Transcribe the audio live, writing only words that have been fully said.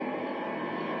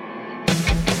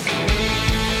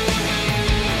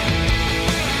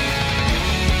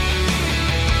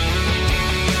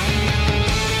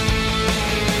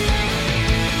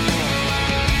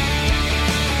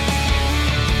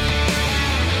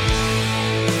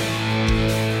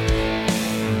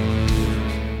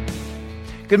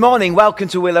Good morning. Welcome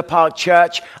to Willow Park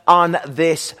Church on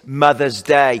this Mother's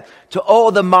Day. To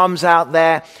all the moms out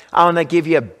there, I want to give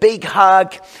you a big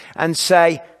hug and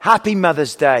say Happy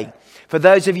Mother's Day. For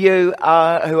those of you who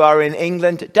are in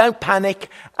England, don't panic.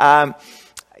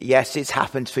 Yes, it's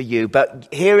happened for you. But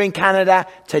here in Canada,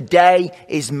 today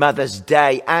is Mother's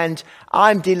Day. And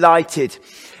I'm delighted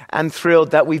and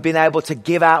thrilled that we've been able to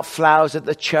give out flowers at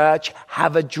the church,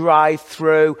 have a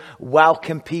drive-through,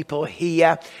 welcome people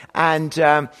here, and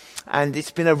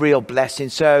it's been a real blessing.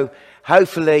 So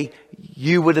hopefully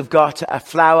you would have got a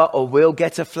flower or will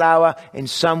get a flower in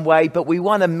some way, but we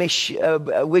want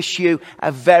to wish you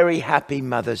a very happy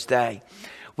Mother's Day.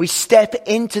 We step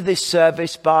into this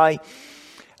service by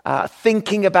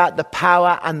thinking about the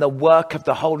power and the work of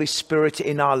the Holy Spirit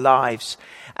in our lives.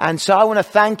 And so I want to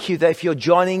thank you that if you're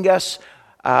joining us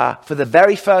for the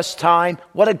very first time,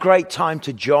 what a great time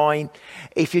to join.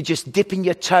 If you're just dipping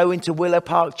your toe into Willow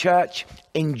Park Church,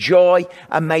 enjoy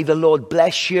and may the Lord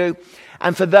bless you.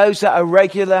 And for those that are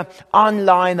regular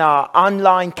online, our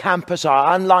online campus,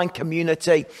 our online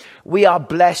community, we are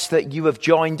blessed that you have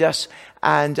joined us.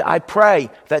 And I pray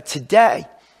that today,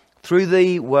 through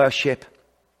the worship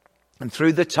and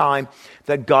through the time,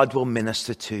 that God will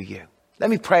minister to you. Let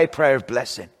me pray a prayer of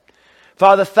blessing.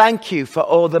 Father, thank you for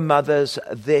all the mothers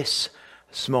this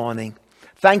morning.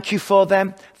 Thank you for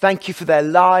them. Thank you for their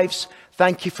lives.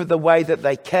 Thank you for the way that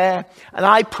they care. And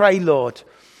I pray, Lord,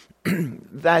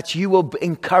 that you will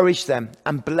encourage them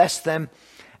and bless them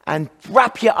and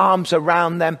wrap your arms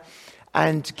around them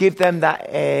and give them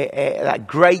that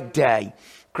great day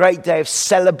of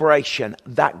celebration,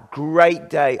 that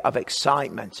great day of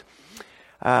excitement.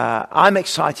 I'm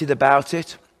excited about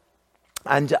it.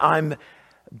 And I'm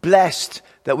blessed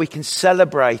that we can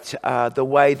celebrate the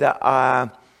way that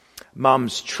our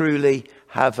mums truly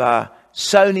have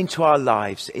sown into our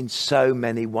lives in so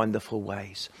many wonderful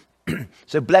ways.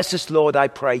 So bless us, Lord, I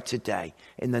pray today,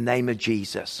 in the name of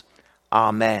Jesus.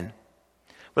 Amen.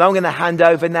 Well, I'm going to hand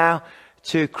over now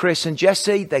to Chris and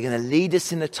Jesse. They're going to lead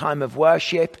us in a time of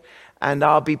worship. And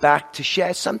I'll be back to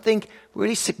share something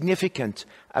really significant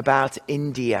about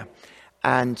India.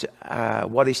 And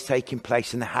what is taking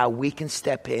place and how we can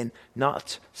step in,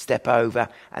 not step over,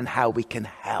 and how we can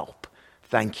help.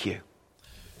 Thank you.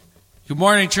 Good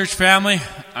morning, church family.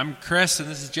 I'm Chris, and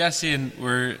this is Jesse, and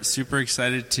we're super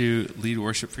excited to lead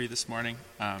worship for you this morning.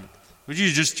 Would you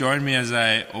just join me as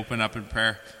I open up in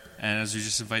prayer, and as we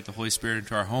just invite the Holy Spirit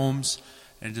into our homes,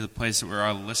 and into the place that we're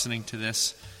all listening to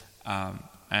this.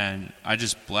 And I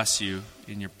just bless you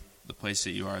in the place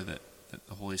that you are, that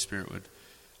the Holy Spirit would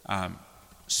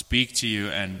speak to you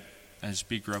and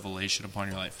speak revelation upon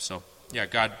your life. So, yeah,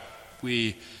 God,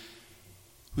 we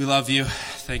love you.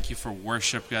 Thank you for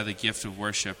worship, God, the gift of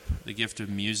worship, the gift of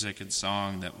music and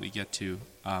song, that we get to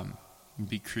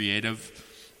be creative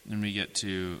and we get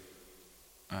to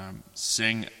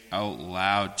sing out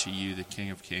loud to you, the King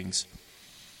of Kings.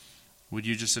 Would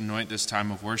you just anoint this time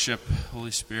of worship,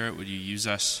 Holy Spirit? Would you use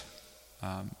us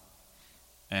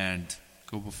and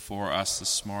go before us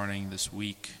this morning, this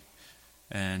week,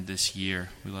 and this year?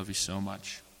 We love you so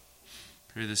much.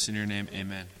 Pray this in your name.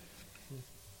 Amen.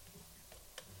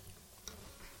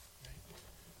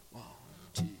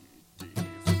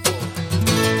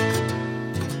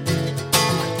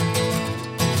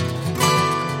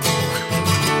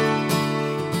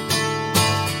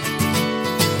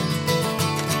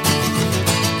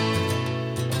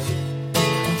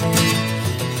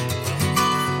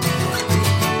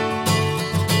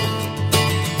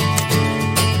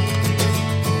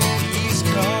 He's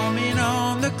coming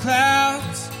on the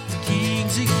clouds, the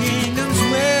King's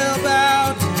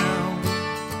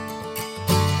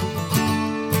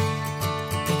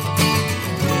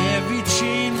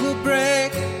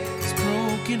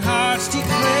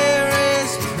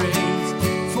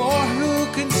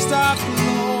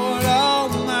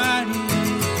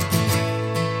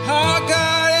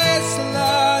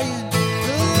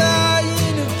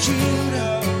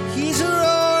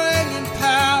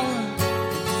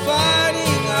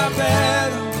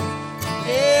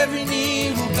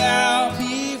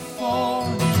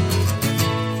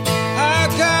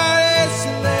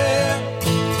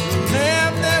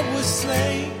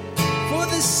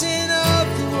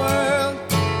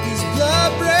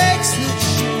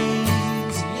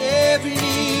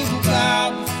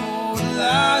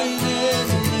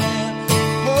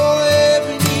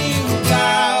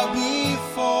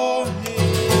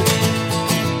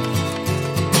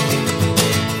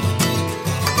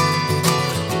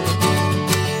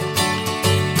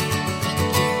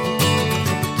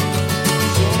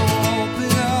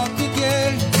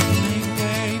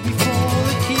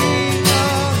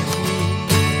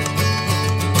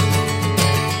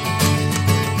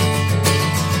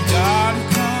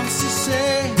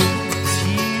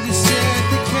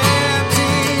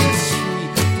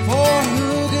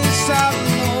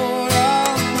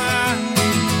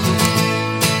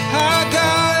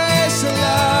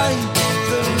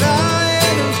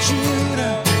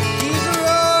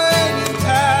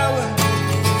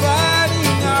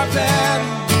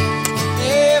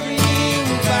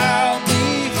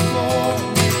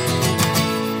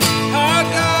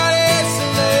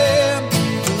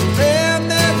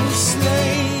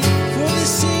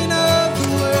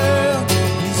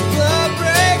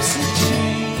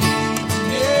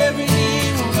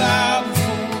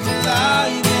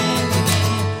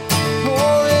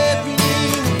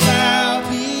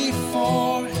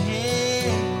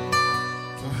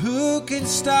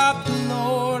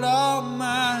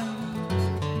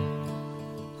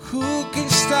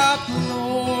stop the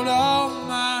Lord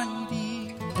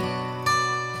Almighty?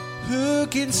 Who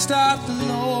can stop the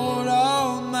Lord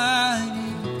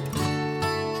Almighty?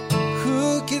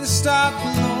 Who can stop the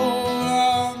Lord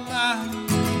Almighty?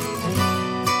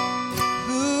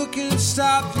 Who can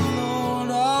stop the Lord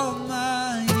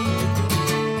Almighty?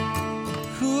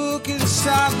 Who can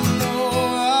stop the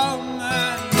Lord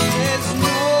Almighty? There's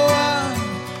no one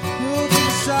who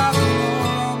can stop the Lord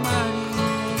Almighty.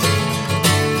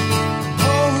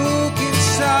 Oh, who can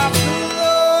stop the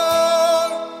Lord?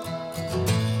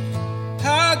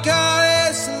 Our God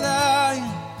is the Lion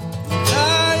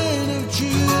of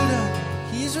Judah.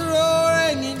 He's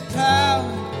roaring in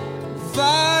power,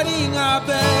 fighting our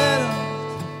battle.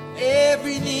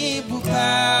 Every knee will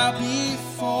bow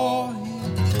before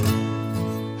Him.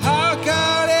 Our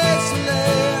God is the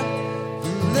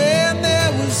Lamb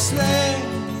that was slain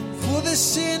for the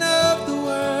sin of the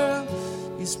world.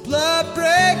 His blood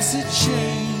breaks the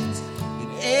chains,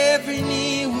 and every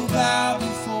knee will bow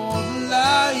before the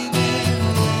Lion and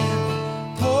the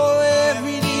Lamb. Oh,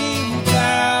 every knee will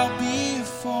bow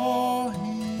before Him.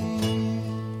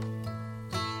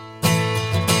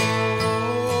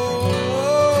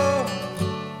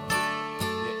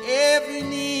 Every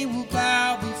knee will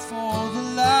bow before the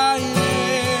Lion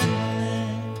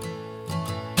and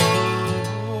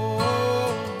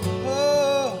the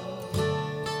Lamb.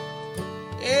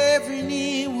 Every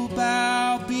knee will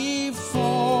bow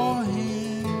before Him.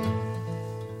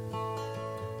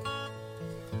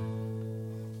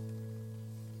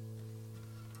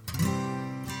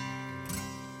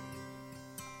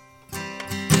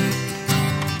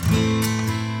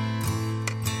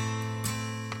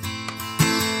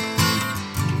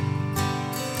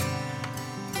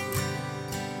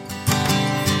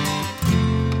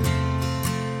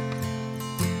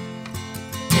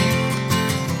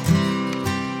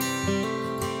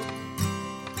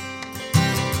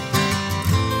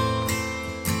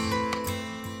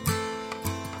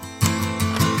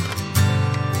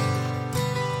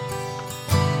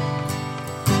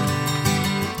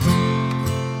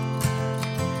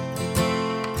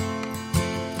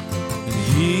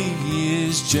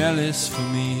 Jealous for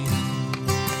me.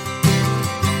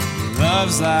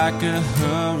 Love's like a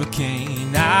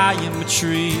hurricane. I am a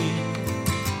tree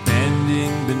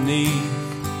bending beneath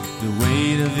the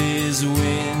weight of His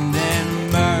wind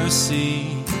and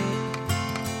mercy.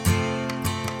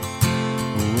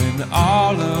 When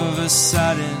all of a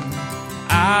sudden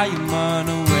I am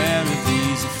unaware of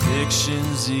these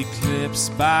afflictions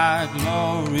eclipsed by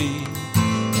glory,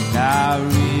 and I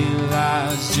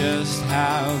realize just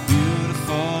how beautiful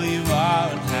You are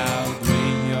and how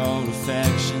great Your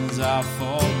affections are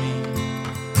for me.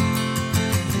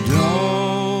 And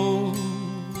oh,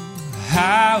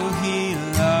 how He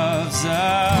loves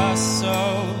us so.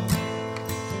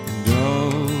 And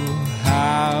oh,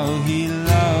 how He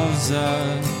loves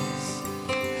us.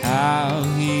 How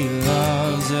He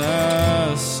loves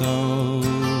us so.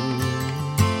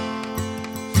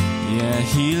 Yeah,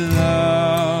 He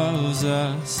loves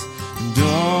us. And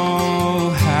oh,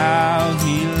 how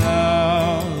He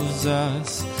loves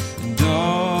us. And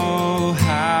oh,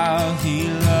 how He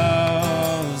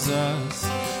loves us.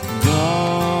 And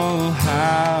oh,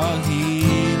 how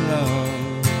He loves.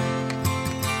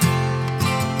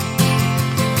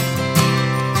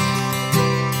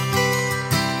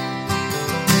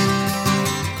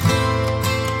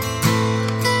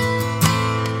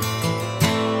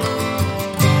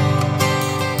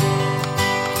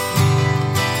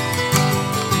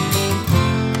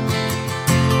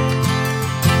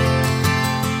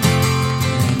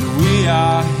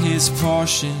 His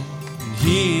portion, and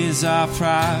He is our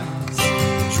prize,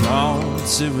 drawn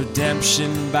to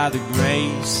redemption by the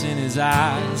grace in His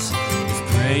eyes.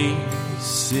 If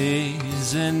grace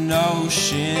is an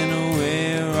ocean,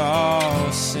 we're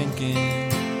all sinking.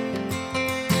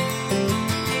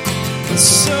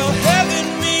 So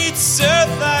heaven meets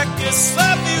earth like a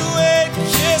sloppy wet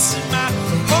kiss, and my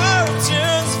heart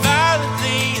turns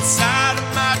violently inside of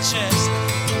my chest.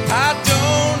 I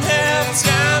don't have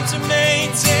time to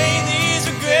maintain these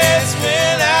regrets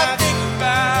when I think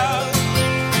about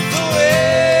the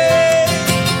way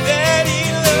that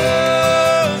He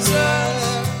loves us.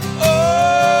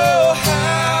 Oh,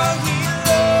 how He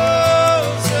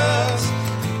loves us.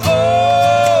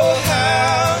 Oh,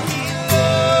 how He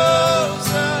loves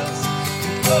us.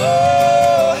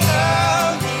 Oh,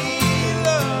 how He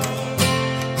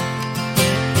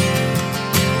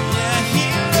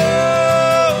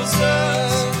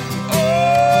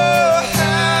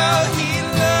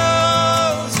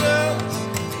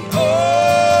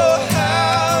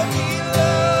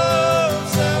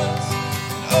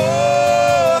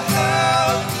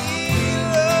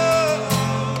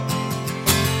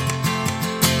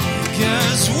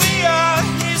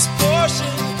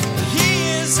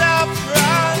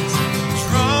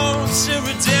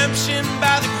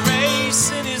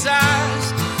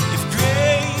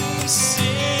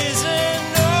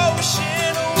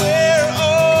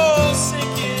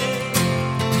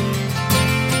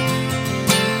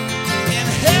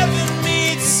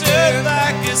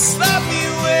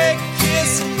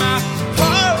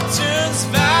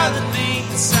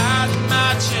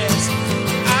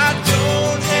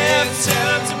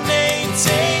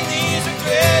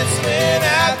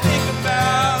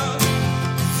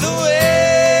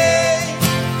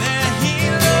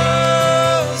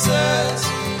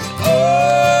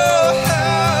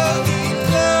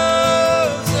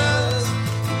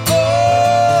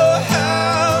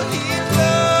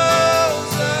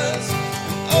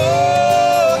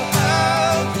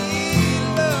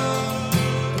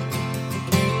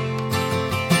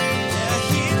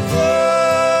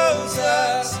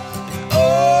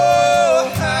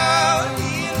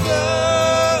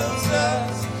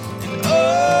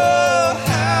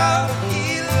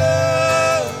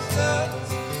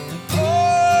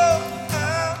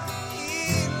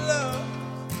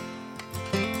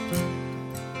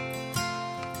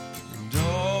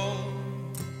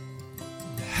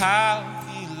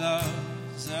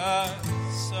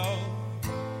soul.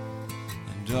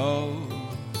 And oh,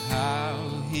 how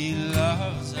he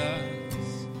loves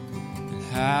us, and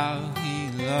how he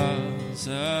loves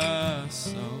us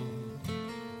so.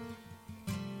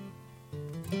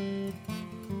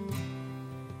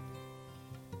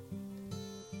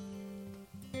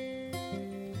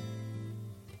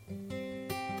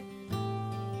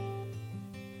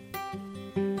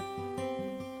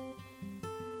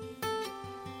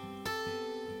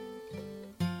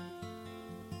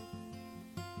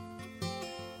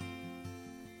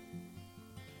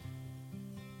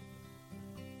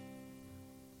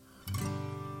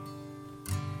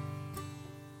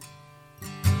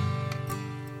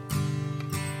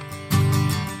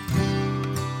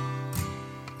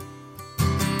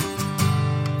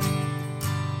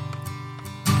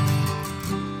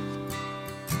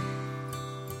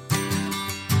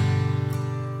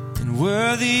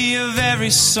 Worthy of every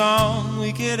song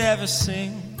we could ever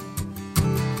sing,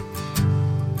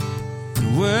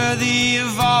 and worthy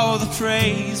of all the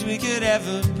praise we could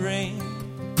ever bring,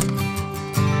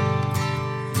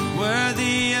 and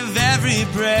worthy of every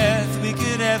breath we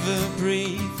could ever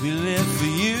breathe. We live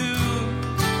for you,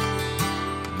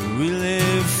 we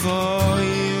live for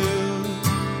you.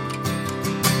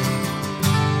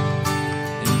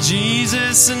 And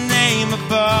Jesus, a name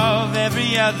above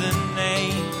every other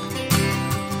name.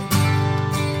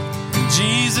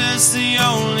 Jesus, the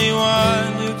only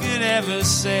one who could ever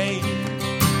save.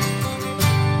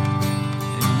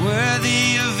 And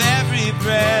worthy of every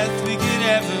breath we could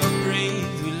ever breathe.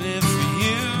 We live for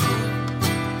you.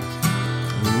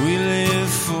 We live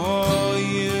for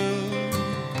you.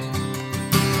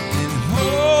 And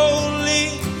holy,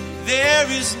 there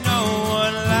is no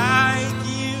one like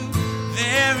you.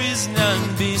 There is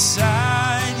none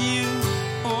beside you.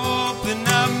 Open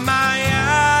up my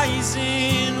eyes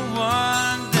in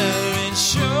wonder and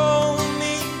show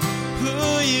me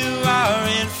who you are,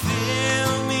 and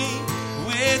fill me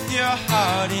with your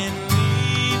heart and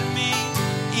lead me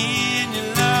in your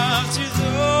love to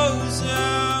those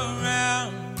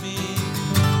around me.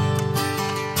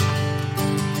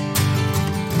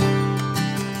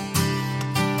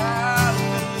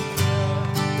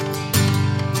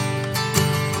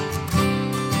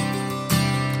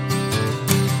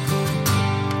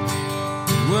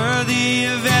 Worthy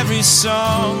of every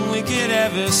song we could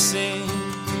ever sing,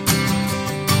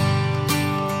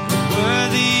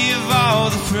 worthy of all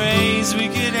the praise we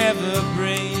could ever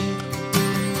bring,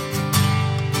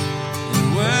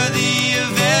 and worthy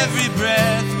of every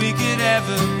breath we could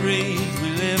ever breathe. We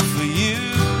live for you,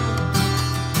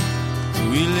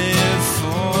 we live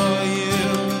for you,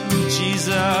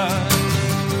 Jesus.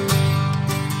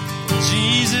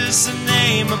 Jesus, a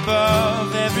name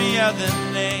above every other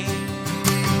name.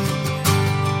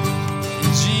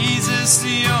 Jesus,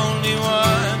 the only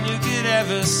one who could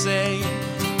ever save.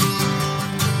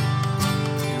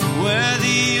 You're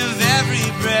worthy of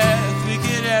every breath we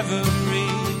could ever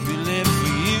breathe. We live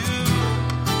for you.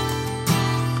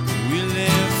 We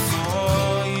live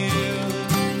for you.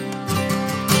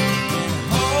 And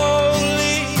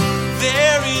holy,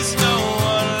 there is no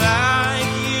one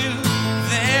like you.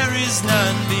 There is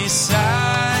none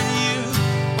beside you.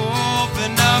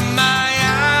 Open up my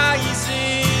eyes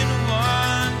in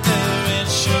wonder and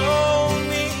show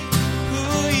me who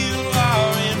you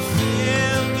are, and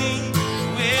fill me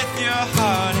with your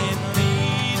heart and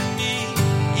lead me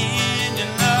in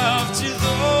your love to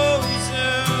those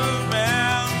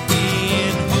around me.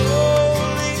 And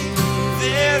holy,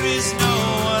 there is no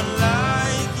one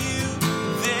like you.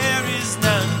 There is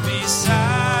none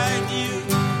beside you.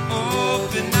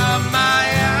 Open up my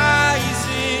eyes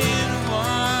in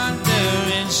wonder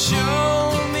and show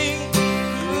me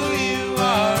who you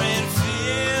are, and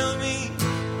fill me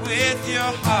with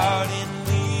your heart and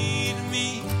lead me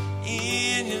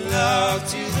in your love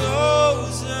to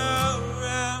those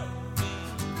around me.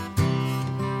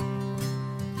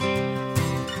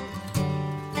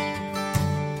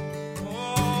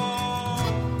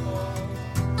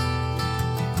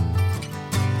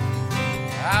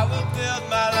 I will build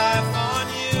my life on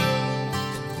you.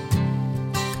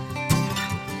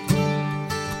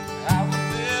 I will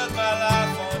build my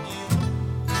life on you.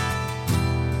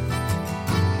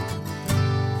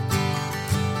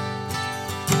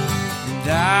 And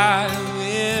I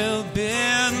will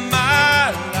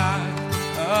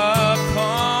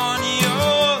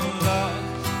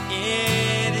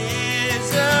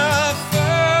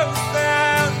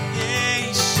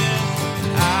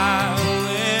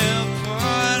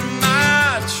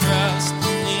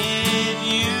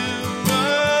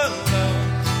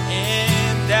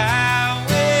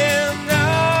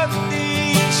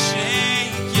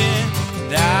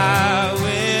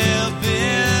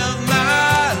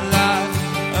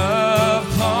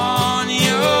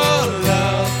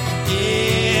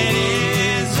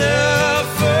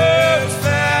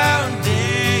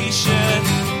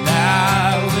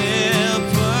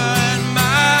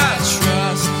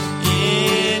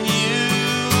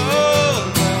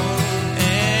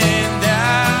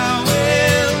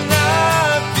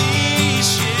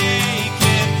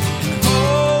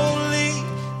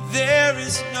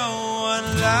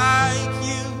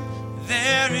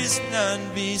is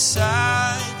none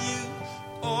beside you.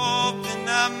 Open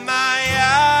up my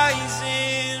eyes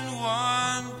in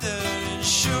wonder and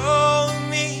show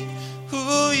me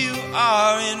who you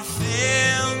are, and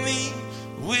fill me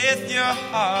with your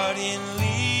heart and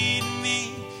lead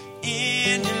me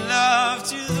in your love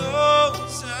to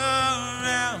those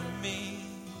around me.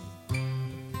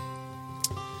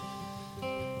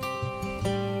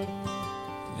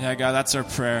 Yeah, God, that's our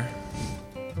prayer.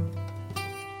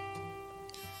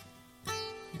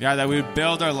 God, that we would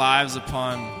build our lives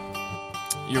upon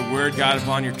your word, God,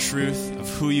 upon your truth of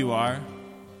who you are.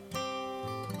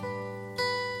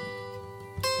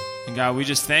 And God, we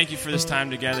just thank you for this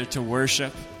time together to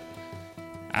worship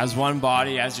as one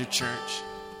body, as your church.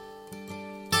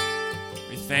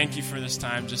 We thank you for this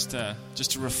time just to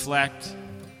reflect,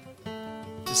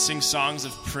 to sing songs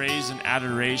of praise and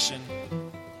adoration,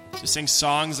 to sing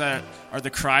songs that are the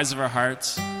cries of our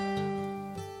hearts,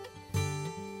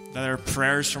 that are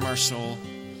prayers from our soul.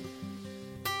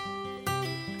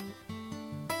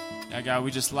 Yeah, God,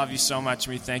 we just love you so much,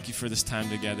 and we thank you for this time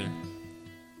together.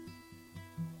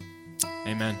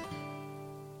 Amen.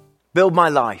 Build my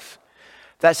life.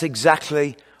 That's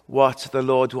exactly what the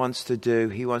Lord wants to do.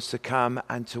 He wants to come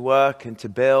and to work and to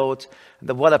build. And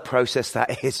what a process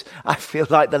that is. I feel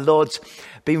like the Lord's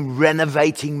been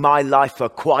renovating my life for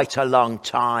quite a long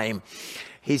time.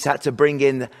 He's had to bring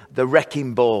in the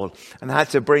wrecking ball and had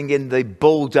to bring in the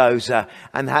bulldozer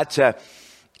and had to,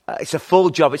 it's a full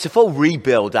job. It's a full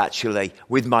rebuild actually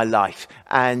with my life.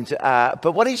 And,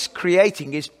 but what he's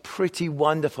creating is pretty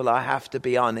wonderful. I have to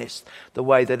be honest, the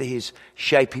way that he's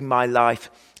shaping my life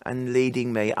and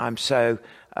leading me. I'm so,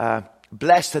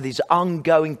 blessed that his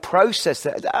ongoing process,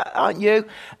 aren't you?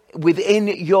 Within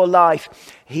your life,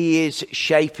 he is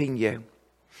shaping you.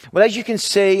 Well, as you can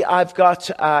see, I've got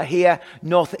here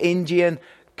North Indian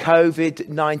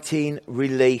COVID-19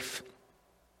 relief.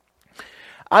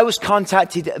 I was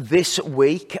contacted this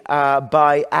week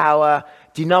by our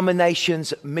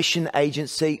denomination's mission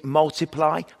agency,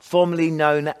 Multiply, formerly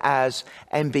known as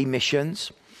MB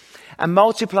Missions. And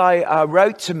Multiply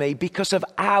wrote to me because of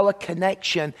our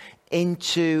connection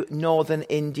into northern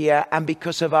India and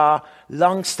because of our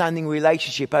long-standing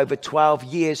relationship over 12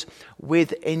 years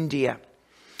with India.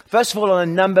 First of all, on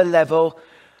a number level,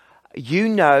 you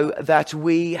know that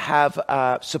we have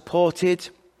supported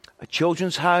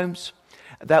children's homes,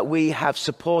 that we have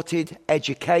supported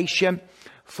education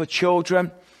for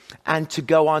children and to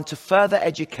go on to further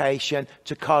education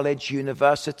to college,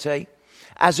 university.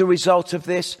 As a result of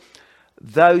this,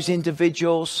 those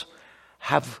individuals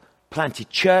have planted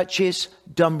churches,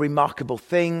 done remarkable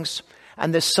things,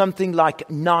 and there's something like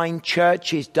 9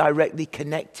 churches directly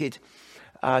connected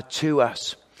to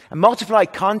us. And Multiply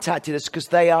contacted us because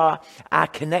they are our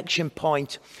connection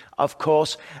point, of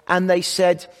course. And they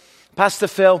said, Pastor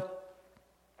Phil,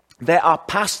 there are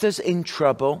pastors in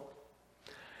trouble.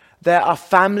 There are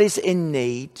families in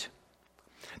need.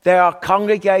 There are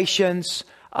congregations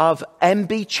of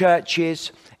MB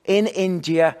churches in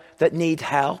India that need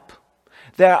help.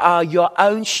 There are your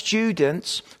own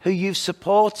students who you've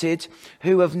supported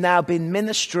who have now been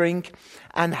ministering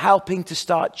and helping to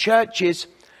start churches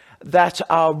that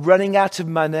are running out of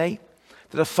money,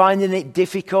 that are finding it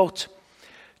difficult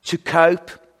to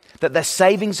cope, that their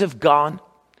savings have gone.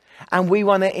 And we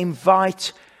want to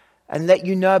invite and let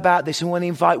you know about this. And we want to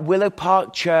invite Willow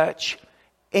Park Church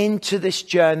into this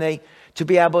journey to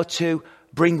be able to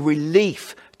bring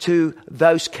relief to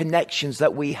those connections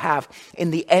that we have in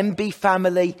the MB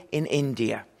family in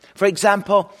India. For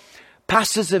example,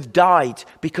 pastors have died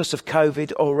because of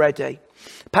COVID already.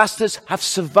 Pastors have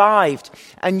survived,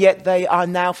 and yet they are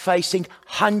now facing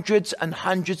hundreds and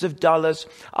hundreds of dollars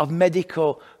of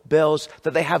medical bills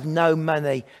that they have no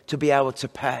money to be able to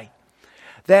pay.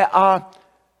 There are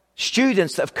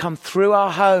students that have come through our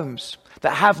homes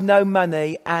that have no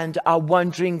money and are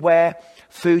wondering where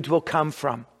food will come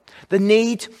from.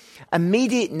 The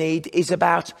immediate need is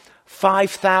about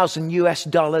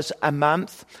 $5,000 a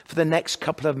month for the next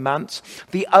couple of months.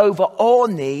 The overall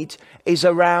need is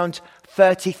around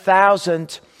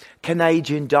 30,000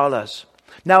 Canadian dollars.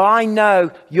 Now, I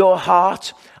know your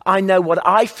heart. I know what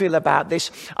I feel about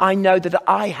this. I know that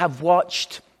I have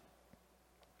watched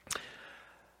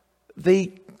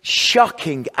the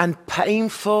shocking and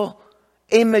painful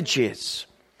images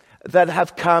that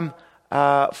have come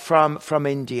from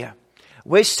India.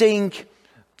 We're seeing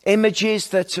images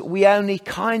that we only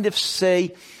kind of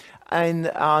see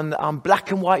on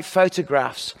black and white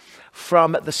photographs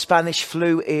from the Spanish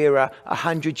flu era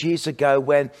 100 years ago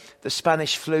when the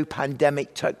Spanish flu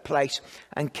pandemic took place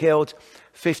and killed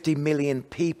 50 million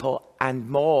people and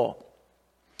more.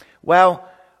 Well,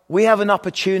 we have an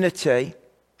opportunity,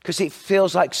 because it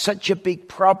feels like such a big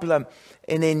problem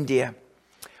in India.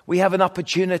 We have an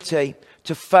opportunity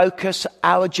to focus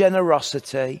our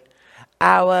generosity,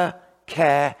 our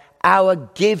care, our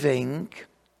giving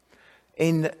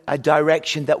in a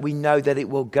direction that we know that it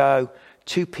will go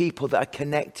to people that are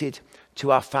connected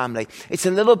to our family. It's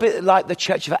a little bit like the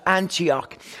church of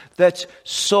Antioch that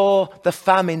saw the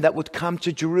famine that would come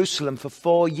to Jerusalem for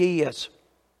 4 years.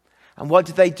 And what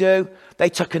did they do? They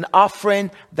took an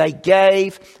offering, they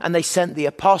gave, and they sent the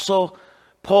apostle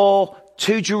Paul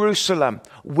to Jerusalem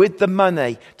with the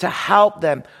money to help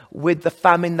them with the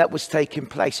famine that was taking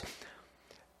place.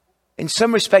 In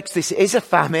some respects, this is a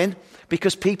famine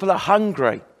because people are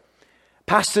hungry.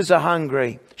 Pastors are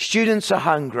hungry. Students are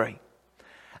hungry.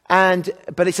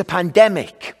 But it's a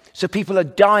pandemic, so people are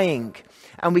dying.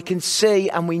 And we can see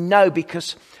and we know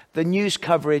because the news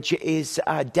coverage is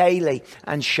daily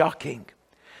and shocking.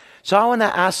 So I want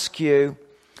to ask you,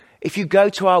 if you go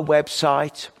to our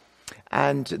website,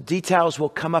 and details will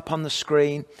come up on the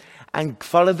screen, and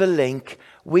follow the link,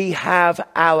 we have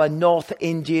our North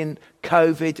Indian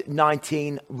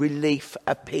COVID-19 relief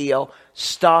appeal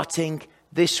starting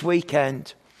this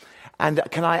weekend. And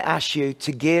can I ask you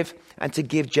to give and to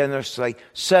give generously?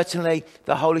 Certainly,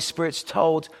 the Holy Spirit's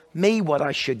told me what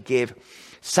I should give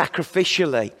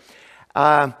sacrificially.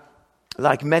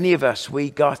 Like many of us, we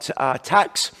got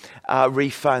tax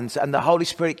refunds, and the Holy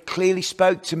Spirit clearly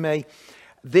spoke to me.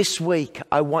 This week,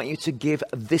 I want you to give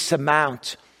this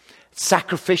amount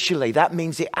sacrificially. That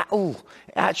means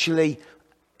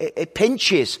it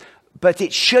pinches, but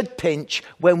it should pinch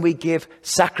when we give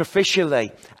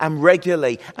sacrificially and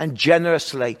regularly and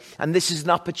generously. And this is an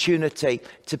opportunity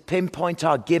to pinpoint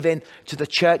our giving to the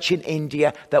church in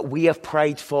India that we have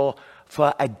prayed for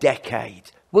a decade.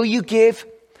 Will you give?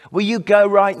 Will you go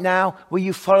right now? Will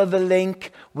you follow the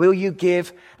link? Will you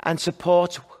give and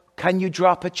support? Can you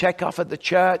drop a check off at the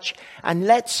church? And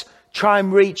let's try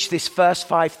and reach this first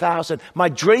 5,000. My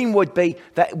dream would be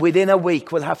that within a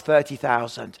week we'll have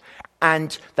 30,000.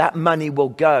 And that money will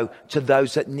go to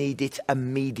those that need it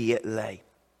immediately.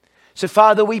 So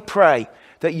Father, we pray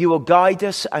that you will guide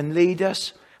us and lead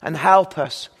us and help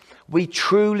us. We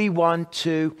truly want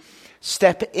to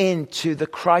step into the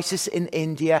crisis in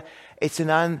India. It's an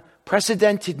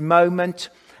unprecedented moment,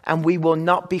 and we will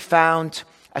not be found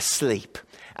asleep.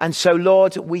 And so,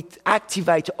 Lord, we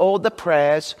activate all the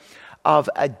prayers of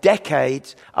a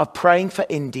decade of praying for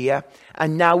India,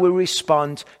 and now we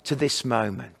respond to this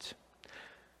moment.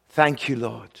 Thank you,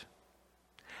 Lord.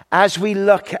 As we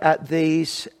look at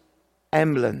these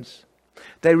emblems,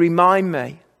 they remind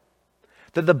me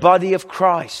that the body of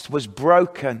Christ was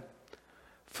broken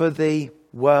for the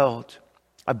world,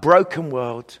 a broken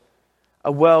world,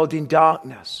 a world in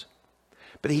darkness.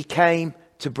 But he came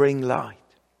to bring light.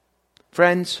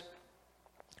 Friends,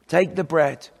 take the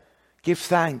bread, give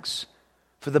thanks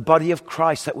for the body of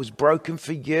Christ that was broken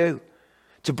for you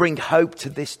to bring hope to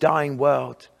this dying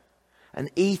world, and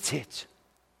eat it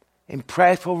in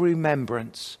prayerful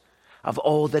remembrance of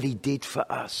all that he did for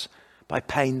us by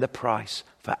paying the price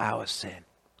for our sin.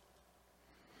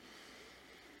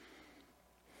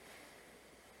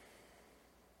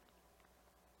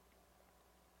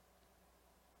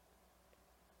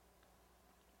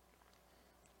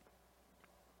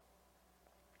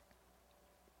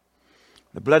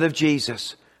 The blood of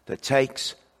Jesus that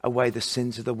takes away the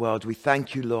sins of the world. We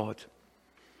thank you, Lord,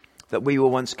 that we were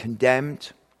once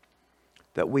condemned,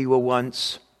 that we were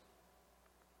once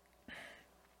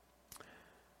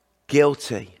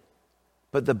guilty,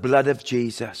 but the blood of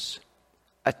Jesus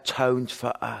atoned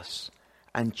for us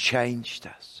and changed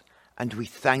us. And we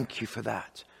thank you for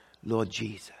that, Lord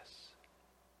Jesus.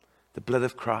 The blood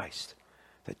of Christ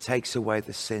that takes away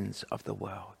the sins of the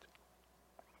world.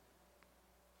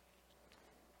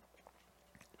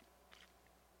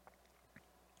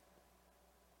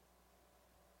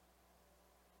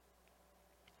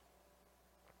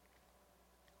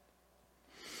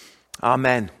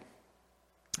 Amen.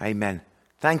 Amen.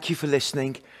 Thank you for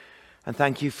listening, and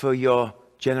thank you for your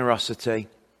generosity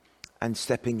and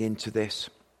stepping into this.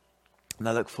 And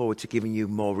I look forward to giving you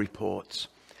more reports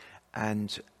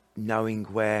and knowing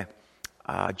where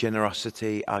our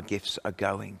generosity, our gifts are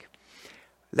going.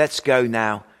 Let's go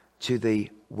now to the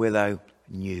Willow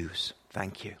News.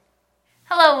 Thank you.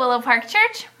 Hello, Willow Park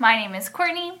Church. My name is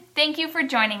Courtney. Thank you for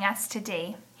joining us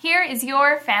today. Here is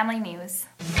your family news.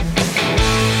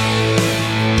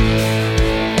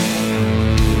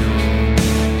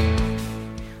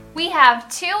 We have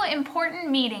 2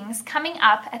 important meetings coming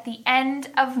up at the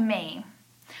end of May.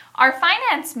 Our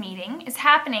finance meeting is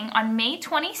happening on May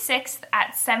 26th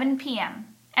at 7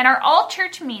 p.m. and our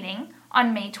all-church meeting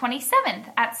on May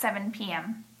 27th at 7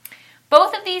 p.m.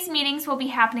 Both of these meetings will be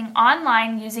happening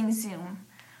online using Zoom.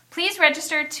 Please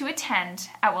register to attend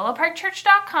at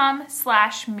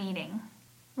willowparkchurch.com/meeting.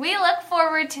 We look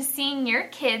forward to seeing your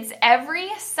kids every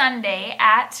Sunday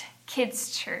at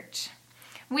Kids Church.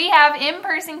 We have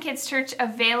in-person Kids Church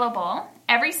available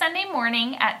every Sunday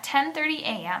morning at 10:30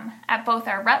 a.m. at both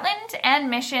our Rutland and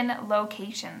Mission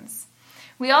locations.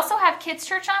 We also have Kids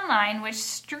Church Online, which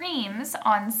streams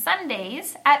on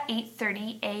Sundays at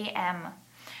 8:30 a.m.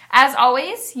 As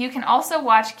always, you can also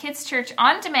watch Kids Church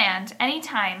on demand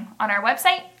anytime on our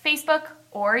website, Facebook,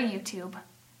 or YouTube.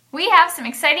 We have some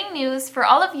exciting news for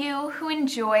all of you who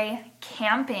enjoy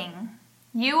camping.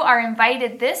 You are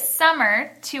invited this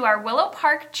summer to our Willow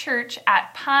Park Church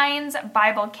at Pines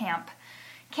Bible Camp.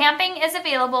 Camping is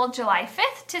available July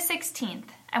 5th to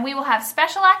 16th, and we will have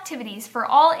special activities for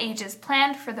all ages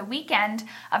planned for the weekend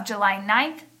of July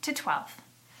 9th to 12th.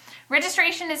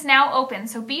 Registration is now open,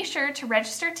 so be sure to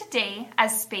register today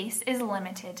as space is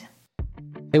limited.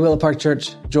 Hey, Willow Park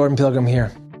Church, Jordan Pilgrim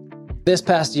here. This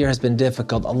past year has been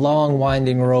difficult, a long,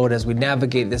 winding road as we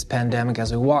navigate this pandemic,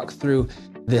 as we walk through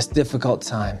this difficult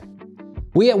time.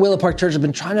 We at Willow Park Church have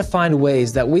been trying to find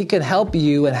ways that we can help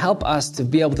you and help us to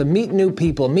be able to meet new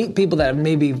people, meet people that have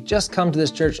maybe just come to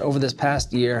this church over this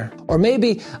past year, or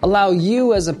maybe allow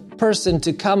you as a person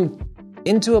to come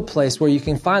into a place where you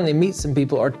can finally meet some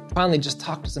people or finally just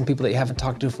talk to some people that you haven't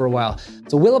talked to for a while.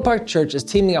 So Willow Park Church is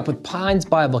teaming up with Pines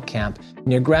Bible Camp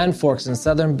near Grand Forks in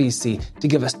southern BC to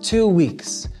give us 2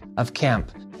 weeks of camp.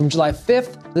 From July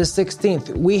 5th to the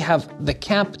 16th, we have the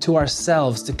camp to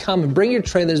ourselves to come and bring your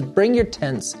trailers, bring your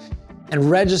tents,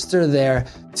 and register there,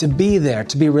 to be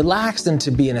relaxed and to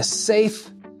be in a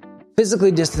safe,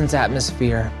 physically distanced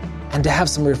atmosphere, and to have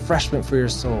some refreshment for your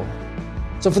soul.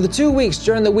 So for the 2 weeks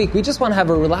during the week, we just want to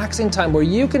have a relaxing time where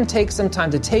you can take some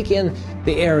time to take in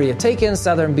the area, take in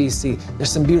southern BC.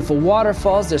 There's some beautiful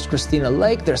waterfalls, there's Christina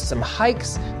Lake, there's some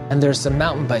hikes, and there's some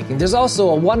mountain biking. There's also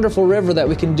a wonderful river that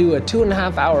we can do a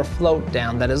 2.5-hour float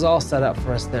down that is all set up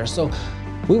for us there. So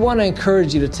we want to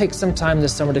encourage you to take some time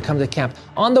this summer to come to camp.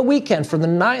 On the weekend, from the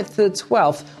 9th to the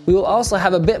 12th, we will also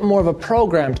have a bit more of a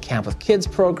programmed camp with kids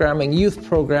programming, youth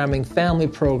programming, family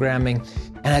programming,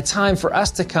 and a time for us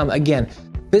to come, again,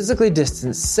 physically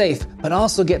distanced, safe, but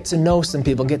also get to know some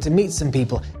people, get to meet some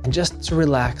people, and just to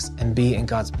relax and be in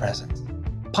God's presence.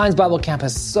 Pines Bible Camp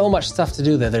has so much stuff to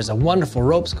do there. There's a wonderful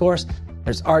ropes course,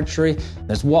 there's archery,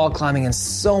 there's wall climbing, and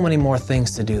so many more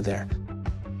things to do there.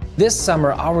 This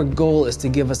summer, our goal is to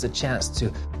give us a chance to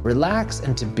relax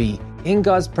and to be in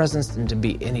God's presence and to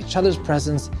be in each other's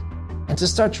presence and to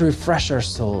start to refresh our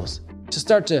souls, to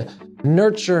start to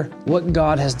nurture what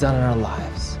God has done in our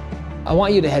lives. I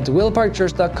want you to head to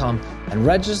willowparkchurch.com and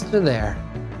register there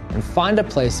and find a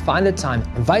place, find a time,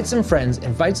 invite some friends,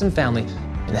 invite some family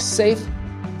in a safe,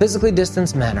 physically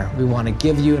distanced manner. We want to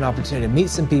give you an opportunity to meet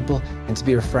some people and to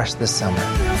be refreshed this summer.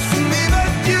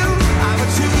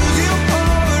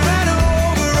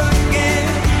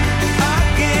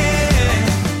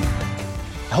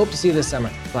 I hope to see you this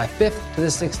summer, July 5th to the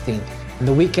 16th, and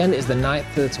the weekend is the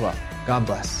 9th to the 12th. God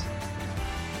bless.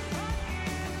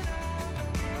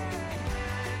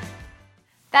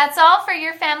 That's all for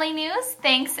your family news.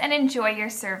 Thanks and enjoy your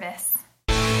service.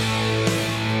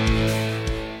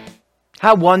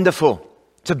 How wonderful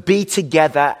to be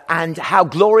together, and how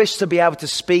glorious to be able to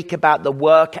speak about the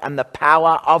work and the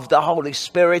power of the Holy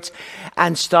Spirit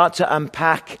and start to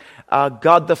unpack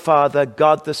God the Father,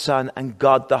 God the Son, and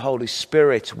God the Holy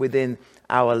Spirit within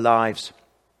our lives.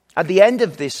 At the end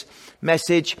of this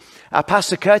message,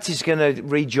 Pastor Kurt is going to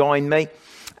rejoin me,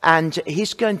 and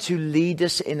he's going to lead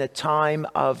us in a time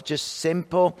of just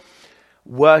simple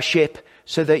worship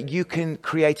so that you can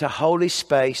create a holy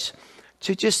space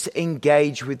to just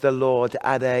engage with the Lord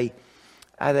at a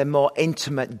more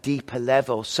intimate, deeper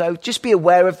level. So just be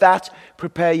aware of that.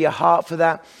 Prepare your heart for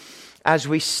that as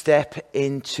we step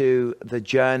into the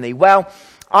journey. Well,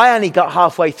 I only got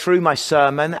halfway through my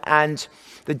sermon, and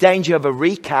the danger of a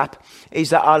recap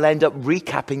is that I'll end up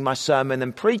recapping my sermon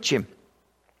and preaching.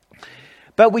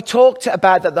 But we talked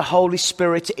about that the Holy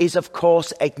Spirit is, of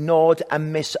course, ignored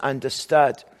and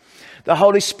misunderstood. The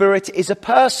Holy Spirit is a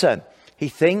person. He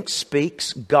thinks,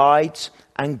 speaks, guides,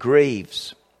 and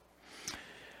grieves.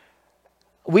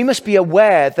 We must be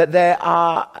aware that there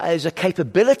is a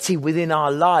capability within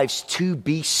our lives to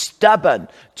be stubborn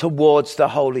towards the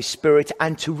Holy Spirit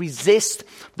and to resist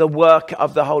the work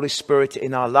of the Holy Spirit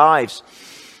in our lives.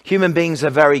 Human beings are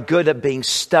very good at being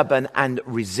stubborn and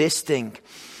resisting.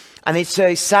 And it's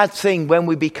a sad thing when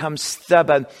we become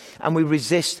stubborn and we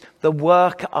resist the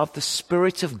work of the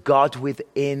Spirit of God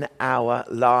within our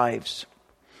lives.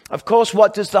 Of course,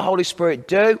 what does the Holy Spirit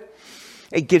do?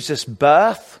 It gives us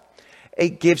birth.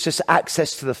 It gives us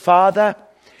access to the Father.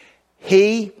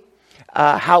 He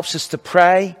helps us to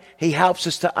pray. He helps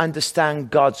us to understand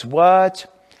God's word.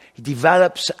 He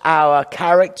develops our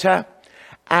character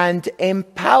and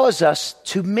empowers us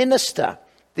to minister.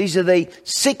 These are the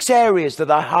 6 areas that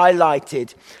I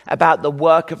highlighted about the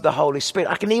work of the Holy Spirit.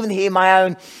 I can even hear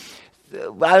my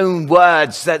own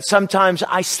words that sometimes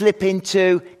I slip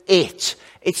into it.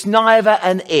 It's neither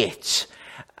an it.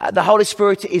 The Holy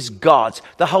Spirit is God.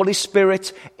 The Holy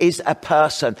Spirit is a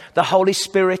person. The Holy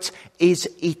Spirit is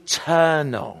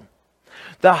eternal.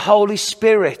 The Holy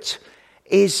Spirit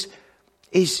is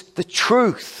the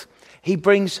truth. He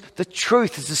brings the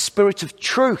truth as the Spirit of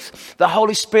truth. The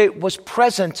Holy Spirit was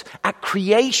present at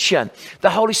creation.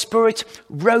 The Holy Spirit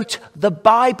wrote the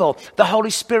Bible. The Holy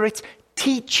Spirit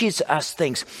teaches us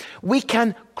things. We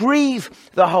can grieve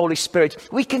the Holy Spirit.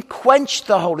 We can quench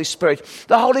the Holy Spirit.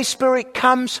 The Holy Spirit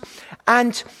comes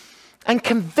and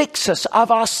convicts us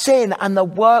of our sin and the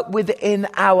work within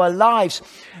our lives.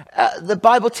 The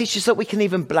Bible teaches that we can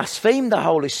even blaspheme the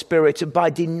Holy Spirit by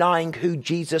denying who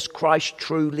Jesus Christ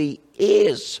truly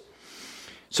is.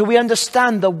 So we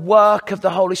understand the work of the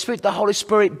Holy Spirit. The Holy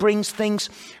Spirit brings things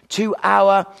to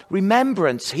our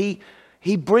remembrance. He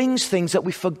brings things that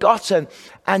we've forgotten,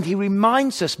 and He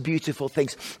reminds us beautiful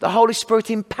things. The Holy Spirit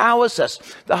empowers us.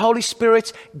 The Holy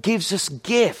Spirit gives us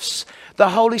gifts. The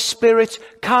Holy Spirit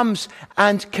comes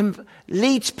and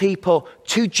leads people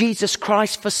to Jesus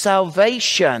Christ for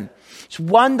salvation. It's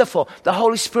wonderful. The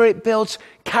Holy Spirit builds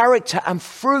character and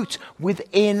fruit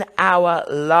within our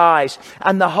lives.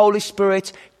 And the Holy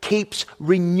Spirit keeps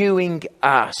renewing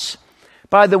us.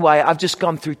 By the way, I've just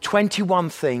gone through 21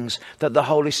 things that the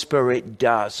Holy Spirit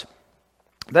does.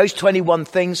 Those 21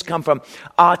 things come from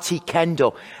R.T.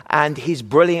 Kendall and his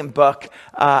brilliant book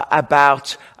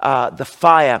about the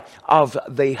fire of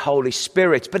the Holy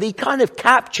Spirit. But he kind of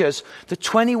captures the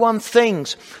 21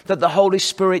 things that the Holy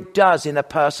Spirit does in a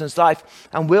person's life.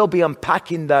 And we'll be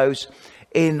unpacking those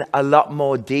in a lot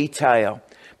more detail.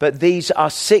 But these are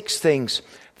 6 things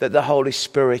that the Holy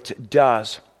Spirit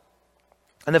does.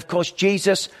 And of course,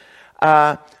 Jesus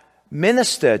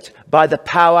ministered by the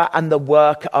power and the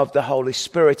work of the Holy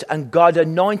Spirit. And God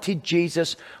anointed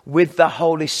Jesus with the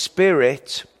Holy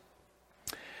Spirit.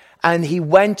 And He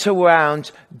went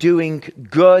around doing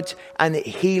good and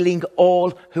healing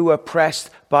all who were oppressed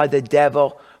by the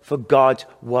devil, for God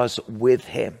was with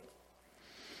Him.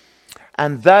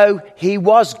 And though He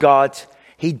was God,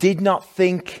 He did not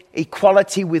think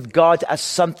equality with God as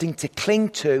something to cling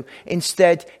to.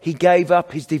 Instead, He gave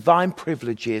up His divine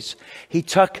privileges. He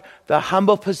took the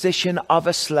humble position of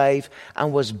a slave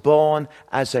and was born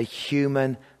as a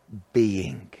human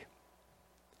being.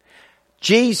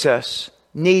 Jesus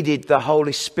needed the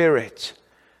Holy Spirit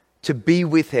to be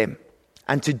with Him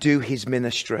and to do His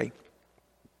ministry.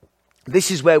 This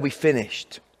is where we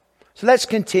finished. So let's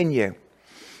continue.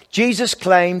 Jesus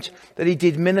claimed that He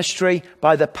did ministry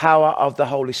by the power of the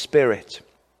Holy Spirit.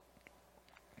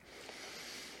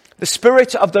 The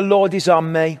Spirit of the Lord is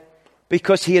on me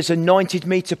because He has anointed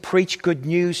me to preach good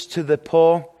news to the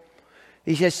poor.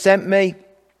 He has sent me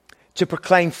to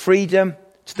proclaim freedom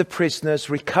to the prisoners,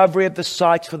 recovery of the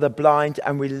sight for the blind,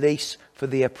 and release for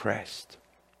the oppressed.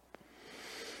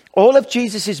 All of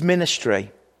Jesus'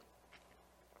 ministry,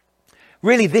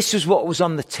 really this is what was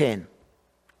on the tin.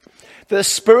 The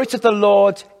Spirit of the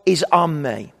Lord is on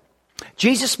me.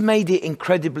 Jesus made it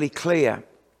incredibly clear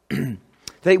that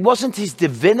it wasn't His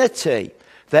divinity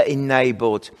that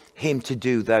enabled Him to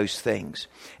do those things.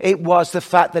 It was the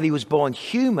fact that He was born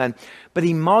human, but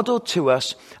He modeled to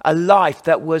us a life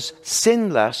that was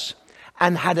sinless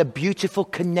and had a beautiful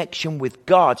connection with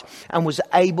God and was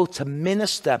able to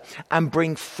minister and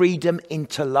bring freedom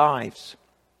into lives.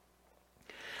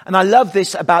 And I love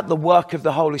this about the work of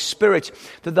the Holy Spirit,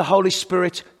 that the Holy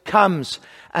Spirit comes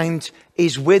and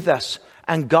is with us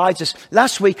and guides us.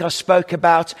 Last week I spoke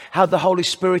about how the Holy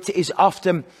Spirit is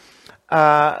often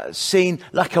seen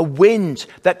like a wind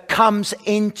that comes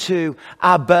into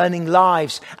our burning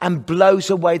lives and blows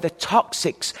away the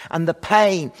toxics and the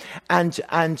pain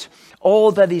and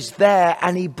all that is there.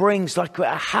 And He brings like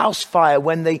a house fire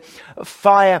when the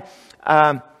fire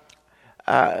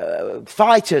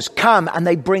fighters come and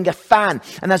they bring a fan,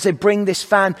 and as they bring this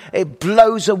fan, it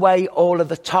blows away all of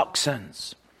the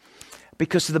toxins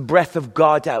because of the breath of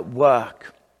God at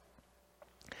work.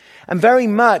 And very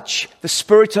much the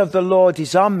Spirit of the Lord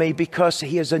is on me because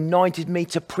He has anointed me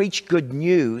to preach good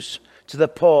news to the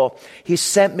poor. He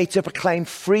sent me to proclaim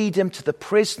freedom to the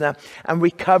prisoner and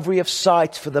recovery of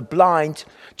sight for the blind,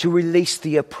 to release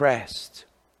the oppressed.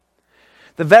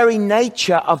 The very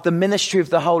nature of the ministry of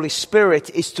the Holy Spirit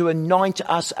is to anoint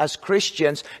us as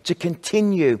Christians to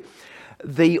continue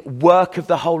the work of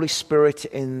the Holy Spirit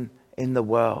in the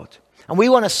world. And we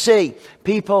want to see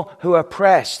people who are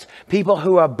oppressed, people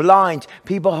who are blind,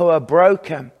 people who are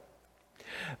broken.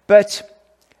 But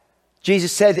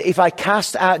Jesus said, if I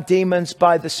cast out demons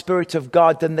by the Spirit of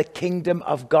God, then the kingdom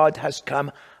of God has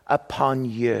come upon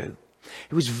you.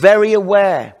 He was very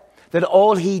aware that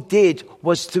all he did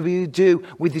was to do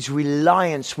with his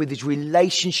reliance, with his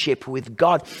relationship with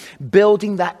God,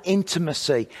 building that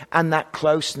intimacy and that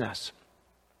closeness.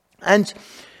 And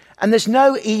there's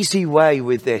no easy way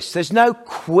with this. There's no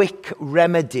quick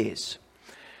remedies.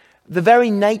 The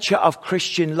very nature of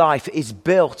Christian life is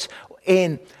built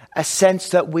in a sense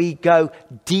that we go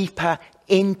deeper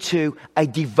into a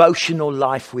devotional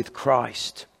life with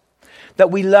Christ.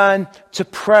 That we learn to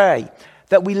pray.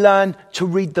 That we learn to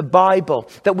read the Bible.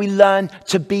 That we learn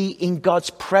to be in God's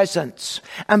presence.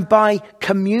 And by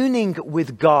communing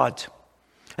with God.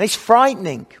 And it's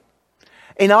frightening.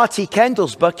 In R.T.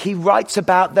 Kendall's book, he writes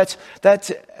about that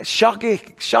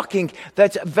shocking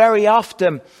that very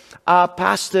often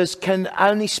pastors can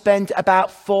only spend about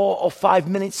 4 or 5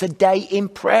 minutes a day in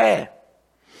prayer.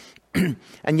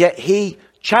 And yet he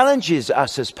challenges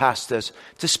us as pastors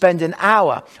to spend an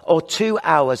hour or 2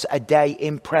 hours a day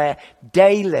in prayer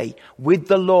daily with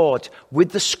the Lord,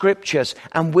 with the scriptures,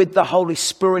 and with the Holy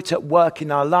Spirit at work in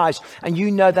our lives. And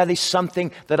you know that is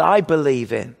something that I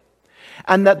believe in.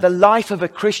 And that the life of a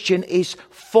Christian is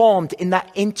formed in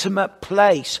that intimate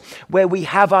place where we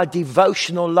have our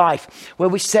devotional life, where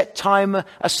we set time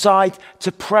aside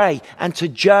to pray and to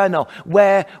journal,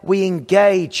 where we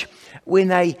engage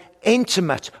in an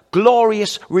intimate,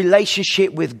 glorious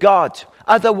relationship with God.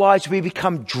 Otherwise we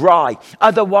become dry.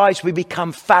 Otherwise we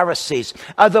become Pharisees.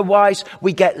 Otherwise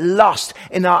we get lost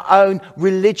in our own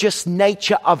religious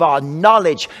nature of our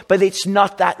knowledge. But it's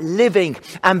not that living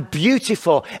and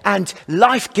beautiful and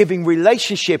life-giving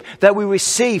relationship that we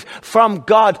receive from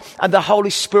God and the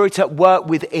Holy Spirit at work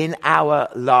within our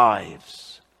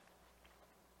lives.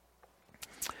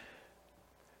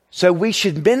 So we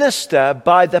should minister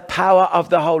by the power of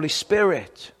the Holy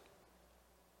Spirit.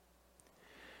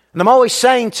 And I'm always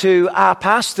saying to our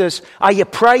pastors, are you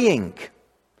praying?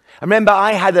 I remember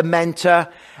I had a mentor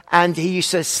and he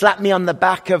used to slap me on the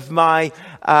back of my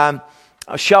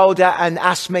shoulder and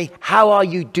ask me, how are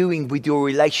you doing with your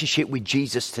relationship with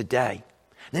Jesus today?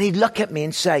 And then he'd look at me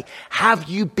and say, have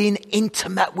you been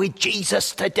intimate with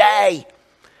Jesus today?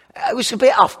 It was a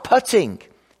bit off-putting.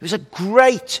 He was a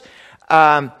great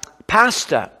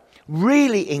pastor.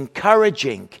 Really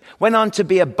encouraging. Went on to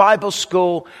be a Bible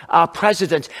school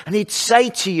president. And he'd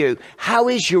say to you, how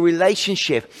is your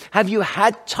relationship? Have you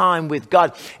had time with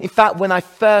God? In fact, when I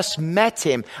first met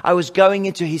him, I was going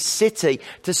into his city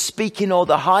to speak in all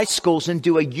the high schools and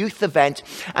do a youth event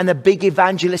and a big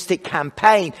evangelistic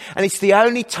campaign. And it's the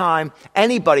only time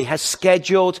anybody has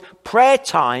scheduled prayer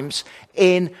times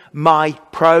in my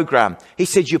program. He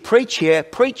said, you preach here,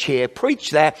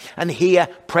 preach there, and here,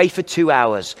 pray for 2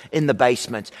 hours in the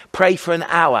basement. Pray for an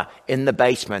hour in the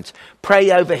basement.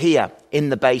 Pray over here in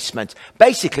the basement.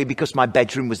 Basically because my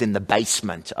bedroom was in the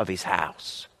basement of his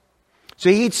house. So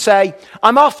he'd say,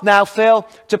 I'm off now, Phil,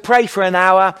 to pray for an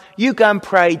hour. You go and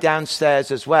pray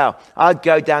downstairs as well. I'd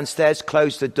go downstairs,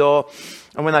 close the door.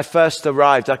 And when I first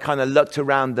arrived, I kind of looked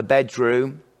around the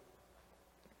bedroom.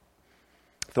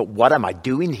 I thought, what am I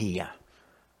doing here?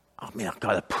 I mean, I've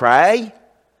got to pray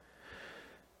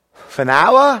for an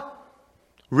hour?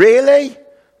 Really?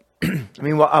 I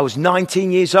mean, I was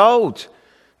 19 years old.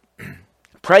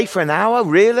 Pray for an hour?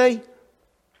 Really?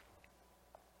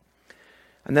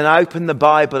 And then I opened the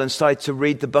Bible and started to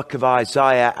read the book of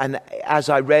Isaiah. And as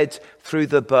I read through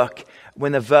the book,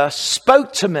 when a verse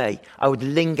spoke to me, I would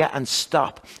linger and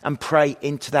stop and pray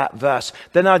into that verse.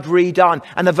 Then I'd read on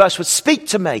and the verse would speak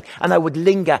to me and I would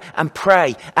linger and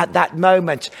pray at that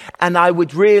moment. And I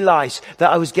would realize that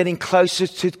I was getting closer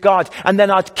to God. And then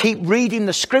I'd keep reading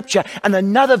the scripture and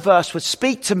another verse would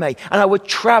speak to me and I would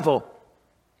travel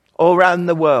all around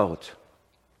the world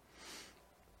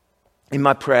in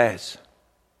my prayers.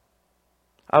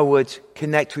 I would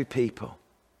connect with people.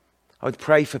 I would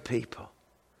pray for people.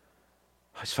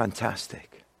 It was fantastic.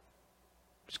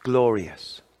 It was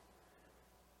glorious.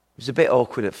 It was a bit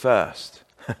awkward at first.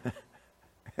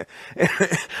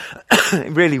 It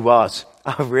really was.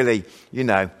 I really,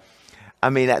 I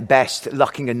mean, at best,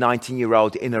 locking a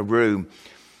 19-year-old in a room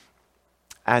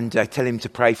and tell him to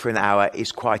pray for an hour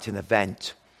is quite an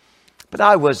event. But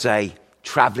I was a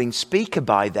traveling speaker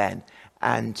by then,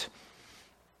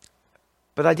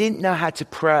 but I didn't know how to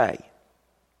pray.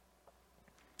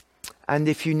 And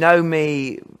if you know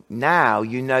me now,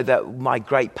 you know that my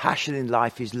great passion in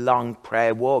life is long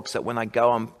prayer walks, that when I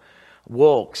go on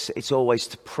walks, it's always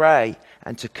to pray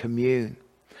and to commune.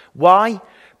 Why?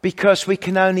 Because we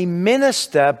can only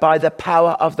minister by the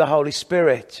power of the Holy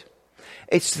Spirit.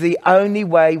 It's the only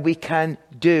way we can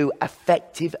do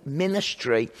effective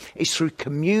ministry is through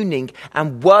communing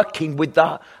and working with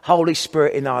the Holy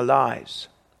Spirit in our lives.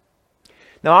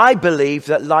 Now, I believe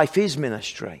that life is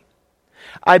ministry.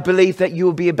 I believe that you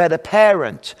will be a better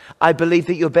parent. I believe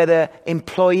that you're a better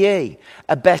employee,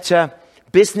 a better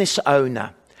business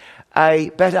owner, a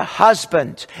better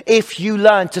husband if you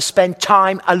learn to spend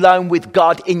time alone with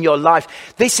God in your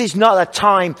life. This is not a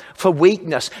time for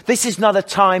weakness. This is not a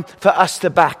time for us to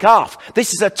back off.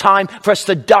 This is a time for us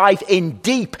to dive in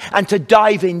deep and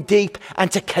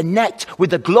to connect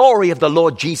with the glory of the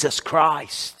Lord Jesus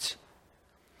Christ.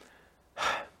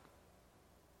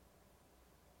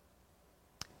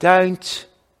 Don't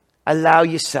allow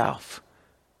yourself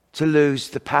to lose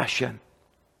the passion.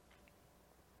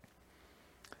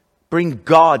 Bring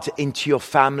God into your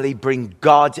family. Bring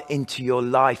God into your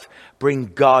life. Bring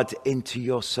God into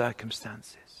your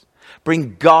circumstances.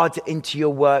 Bring God into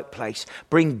your workplace.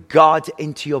 Bring God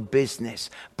into your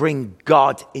business. Bring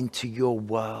God into your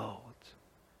world.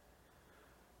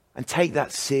 And take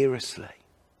that seriously.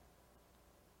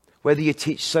 Whether you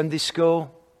teach Sunday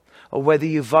school, or whether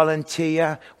you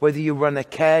volunteer, whether you run a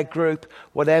care group,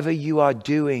 whatever you are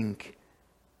doing,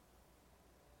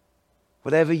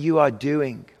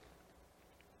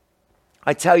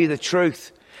 I tell you the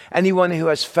truth. Anyone who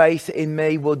has faith in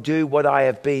me will do what I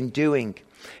have been doing.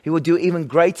 He will do even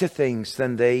greater things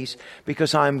than these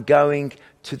because I'm going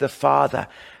to the Father.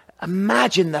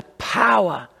 Imagine the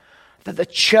power that the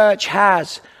church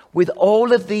has with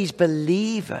all of these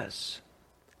believers.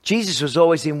 Jesus was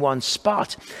always in one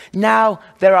spot. Now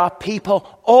there are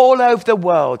people all over the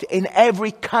world, in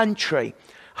every country,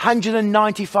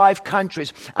 195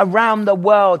 countries around the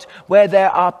world, where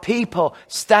there are people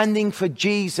standing for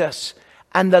Jesus,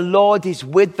 and the Lord is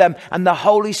with them and the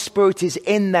Holy Spirit is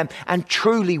in them. And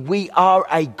truly we are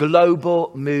a global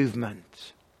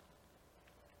movement.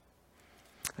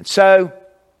 And so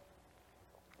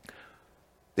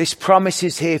this promise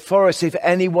is here for us. If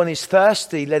anyone is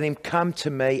thirsty, let him come to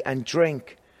me and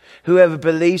drink. Whoever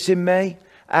believes in me,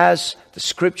 as the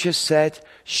scripture said,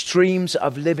 streams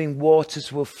of living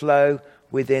waters will flow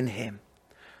within him.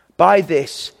 By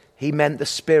this he meant the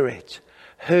Spirit,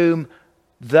 whom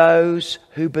those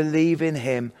who believe in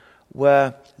him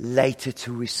were later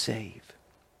to receive.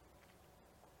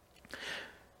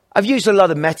 I've used a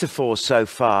lot of metaphors so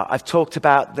far. I've talked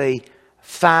about the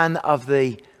fan of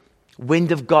the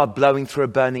wind of God blowing through a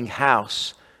burning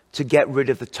house to get rid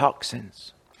of the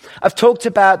toxins. I've talked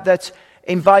about that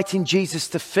inviting Jesus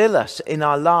to fill us in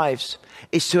our lives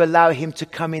is to allow him to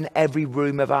come in every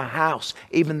room of our house,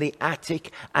 even the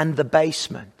attic and the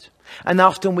basement. And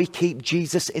often we keep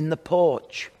Jesus in the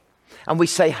porch and we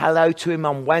say hello to him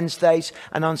on Wednesdays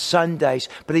and on Sundays,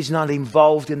 but he's not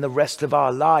involved in the rest of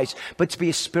our lives. But to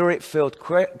be a Spirit-filled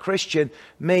Christian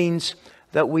means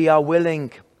that we are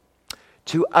willing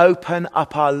to open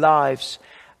up our lives,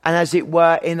 and as it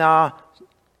were in our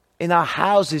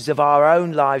houses of our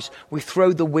own lives, we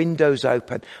throw the windows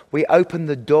open, we open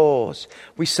the doors,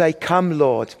 we say, come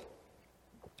Lord,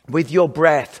 with your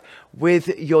breath, with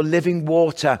your living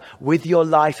water, with your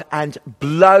life, and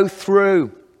blow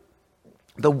through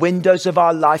the windows of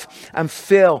our life and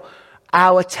fill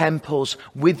our temples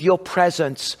with your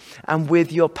presence and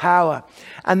with your power.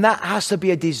 And that has to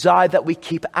be a desire that we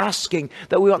keep asking,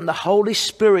 that we want the Holy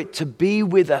Spirit to be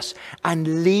with us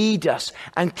and lead us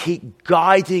and keep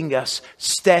guiding us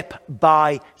step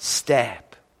by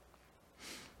step.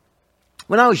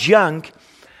 When I was young,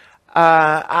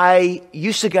 I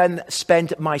used to go and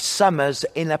spend my summers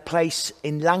in a place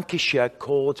in Lancashire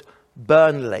called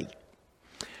Burnley.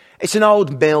 It's an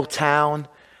old mill town.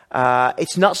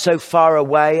 It's not so far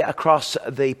away across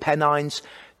the Pennines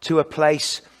to a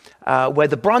place where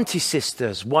the Bronte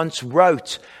sisters once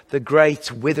wrote the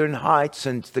great Wuthering Heights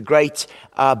and the great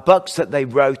books that they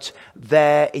wrote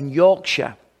there in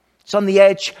Yorkshire. It's on the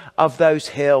edge of those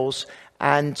hills.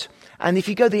 And if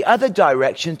you go the other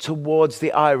direction towards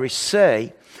the Irish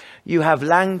Sea, you have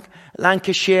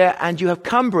Lancashire and you have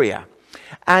Cumbria.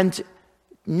 And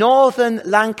northern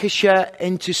Lancashire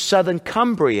into southern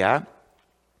Cumbria,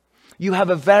 you have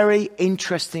a very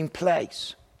interesting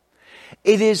place.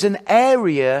 It is an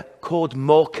area called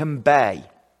Morecambe Bay.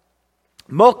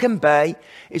 Morecambe Bay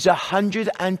is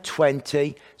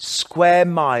 120 square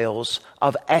miles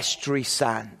of estuary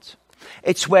sand.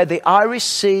 It's where the Irish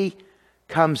Sea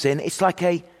comes in. It's like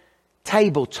a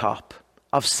tabletop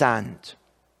of sand.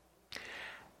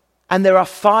 And there are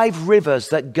 5 rivers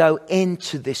that go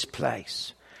into this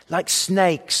place, like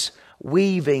snakes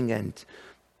weaving and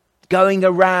going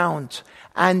around.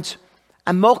 And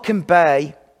Morecambe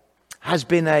Bay has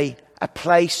been a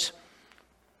place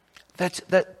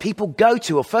that people go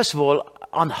to, well, first of all,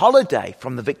 on holiday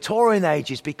from the Victorian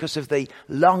ages because of the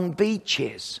long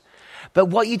beaches. But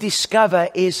what you discover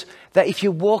is that if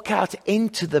you walk out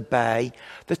into the bay,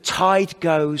 the tide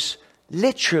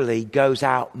literally goes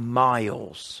out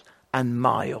miles and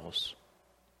miles.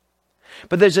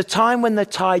 But there's a time when the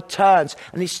tide turns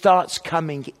and it starts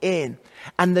coming in,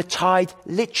 and the tide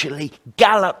literally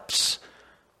gallops.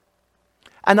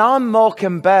 And on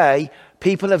Morecambe Bay,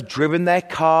 people have driven their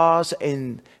cars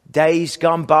in days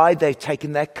gone by. They've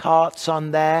taken their carts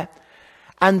on there.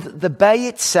 And the bay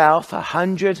itself,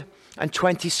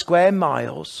 120 square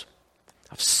miles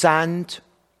of sand,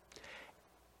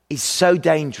 is so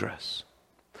dangerous.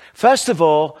 First of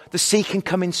all, the sea can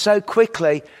come in so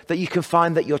quickly that you can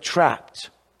find that you're trapped.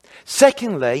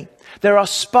 Secondly, there are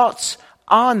spots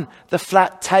on the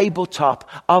flat tabletop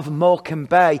of Morecambe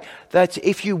Bay that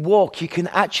if you walk, you can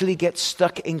actually get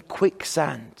stuck in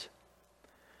quicksand.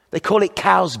 They call it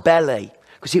cow's belly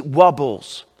because it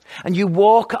wobbles. And you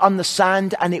walk on the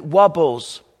sand and it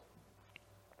wobbles.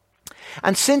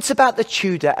 And since about the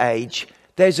Tudor age,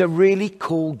 there's a really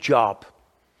cool job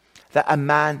that a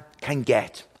man can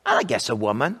get. And I guess a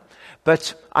woman.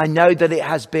 But I know that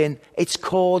it's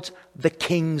called the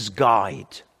King's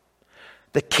Guide.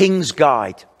 The King's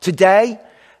Guide. Today,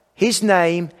 his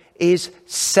name is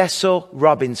Cecil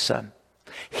Robinson.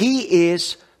 He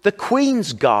is the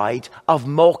Queen's Guide of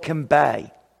Morecambe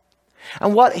Bay.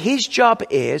 And what his job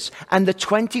is, and the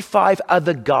 25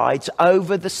 other guides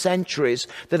over the centuries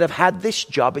that have had this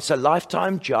job, it's a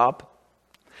lifetime job.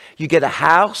 You get a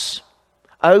house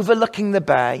overlooking the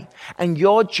bay, and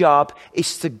your job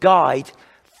is to guide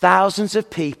thousands of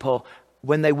people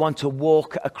when they want to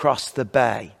walk across the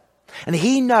bay. And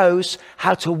he knows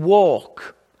how to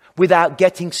walk without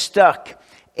getting stuck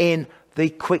in the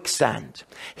quicksand.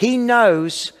 He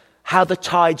knows how the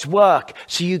tides work,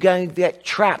 so you're going to get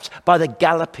trapped by the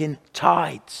galloping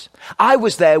tides. I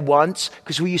was there once,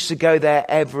 because we used to go there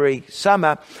every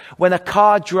summer, when a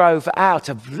car drove out,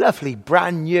 a lovely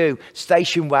brand new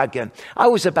station wagon. I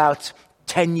was about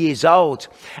 10 years old,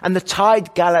 and the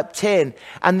tide galloped in,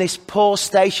 and this poor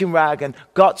station wagon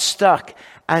got stuck,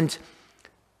 and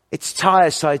its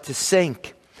tires started to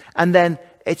sink, and then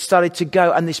it started to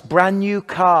go, and this brand new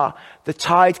car, the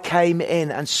tide came in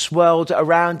and swirled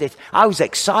around it. I was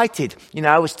excited.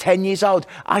 I was 10 years old.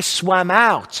 I swam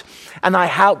out, and I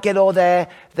helped get all their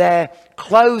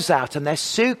clothes out and their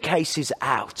suitcases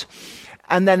out.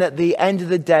 And then at the end of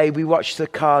the day, we watched the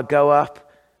car go up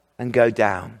and go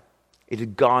down. It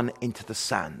had gone into the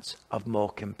sands of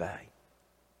Morecambe Bay.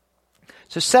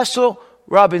 So Cecil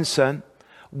Robinson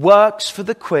works for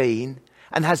the Queen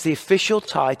and has the official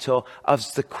title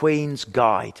of the Queen's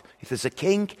Guide. If there's a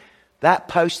king, that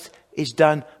post is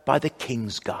done by the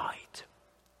King's Guide.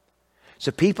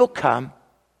 So people come,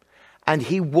 and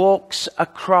he walks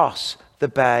across the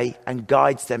bay and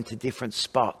guides them to different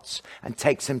spots and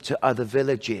takes them to other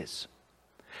villages.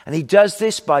 And he does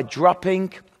this by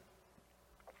dropping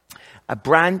a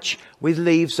branch with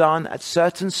leaves on at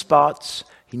certain spots.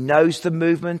 He knows the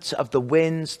movement of the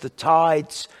winds, the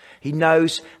tides. He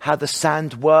knows how the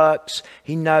sand works.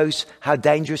 He knows how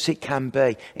dangerous it can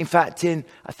be. In fact, I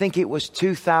think it was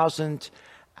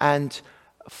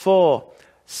 2004,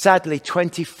 sadly,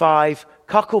 25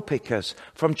 cockle pickers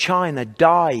from China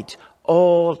died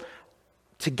all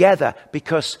together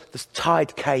because the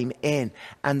tide came in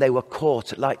and they were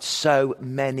caught like so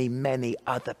many, many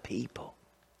other people.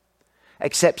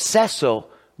 Except Cecil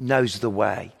knows the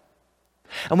way.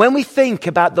 And when we think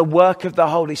about the work of the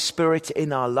Holy Spirit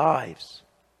in our lives,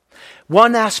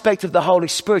 one aspect of the Holy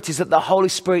Spirit is that the Holy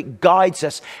Spirit guides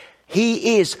us.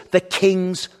 He is the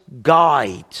King's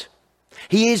Guide.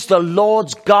 He is the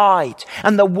Lord's guide.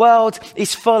 And the world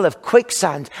is full of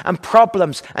quicksand and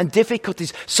problems and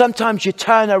difficulties. Sometimes you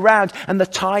turn around and the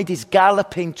tide is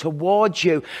galloping towards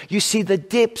you. You see the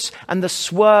dips and the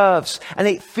swerves, and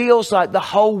it feels like the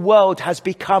whole world has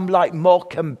become like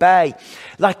Morecambe Bay.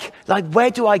 Like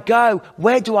where do I go?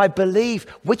 Where do I believe?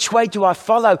 Which way do I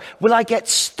follow? Will I get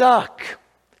stuck?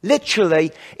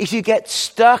 Literally, if you get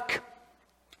stuck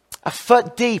a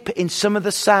foot deep in some of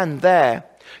the sand there,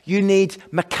 You need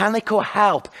mechanical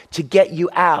help to get you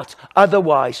out.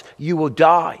 Otherwise, you will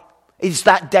die. It's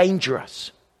that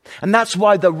dangerous. And that's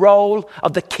why the role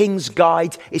of the King's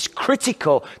Guide is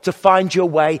critical to find your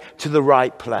way to the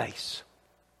right place.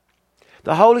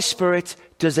 The Holy Spirit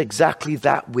does exactly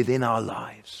that within our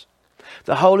lives.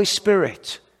 The Holy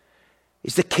Spirit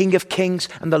is the King of Kings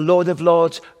and the Lord of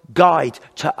Lords guide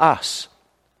to us.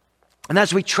 And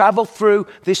as we travel through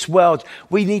this world,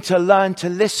 we need to learn to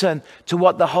listen to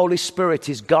what the Holy Spirit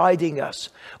is guiding us,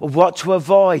 of what to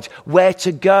avoid, where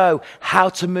to go, how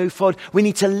to move forward. We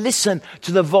need to listen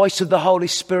to the voice of the Holy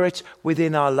Spirit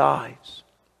within our lives,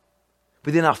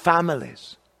 within our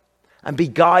families, and be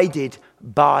guided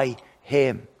by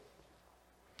Him.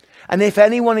 And if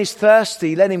anyone is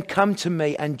thirsty, let him come to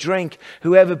me and drink.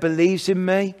 Whoever believes in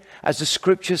me, as the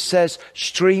scripture says,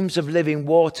 streams of living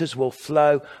waters will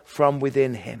flow from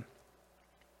within him.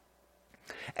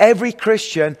 Every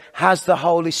Christian has the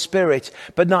Holy Spirit,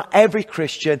 but not every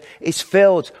Christian is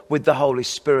filled with the Holy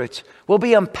Spirit. We'll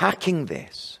be unpacking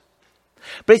this.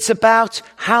 But it's about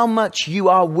how much you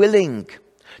are willing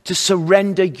to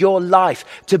surrender your life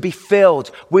to be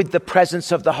filled with the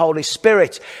presence of the Holy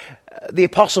Spirit. The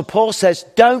Apostle Paul says,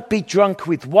 don't be drunk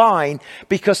with wine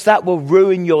because that will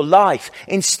ruin your life.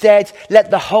 Instead,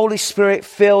 let the Holy Spirit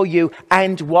fill you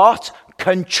and what?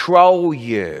 Control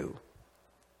you.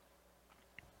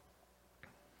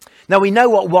 Now we know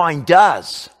what wine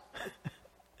does.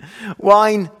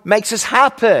 Wine makes us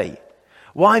happy.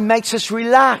 Wine makes us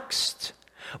relaxed.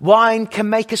 Wine can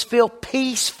make us feel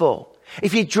peaceful.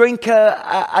 If you drink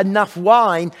enough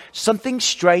wine, something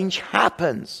strange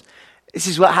happens. This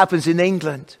is what happens in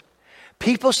England.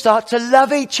 People start to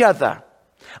love each other.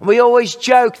 And we always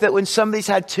joke that when somebody's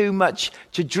had too much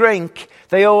to drink,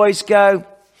 they always go,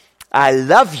 I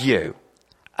love you.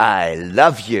 I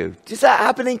love you. Does that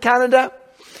happen in Canada?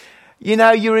 You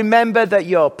know, you remember that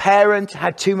your parent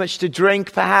had too much to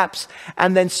drink, perhaps,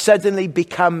 and then suddenly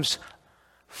becomes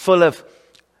full of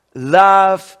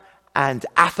love and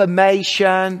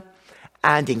affirmation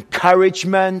and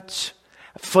encouragement,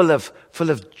 full of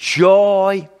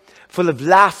joy, full of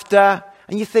laughter.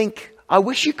 And you think, I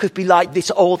wish you could be like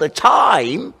this all the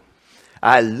time.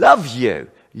 I love you.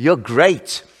 You're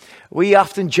great. We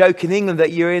often joke in England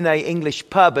that you're in an English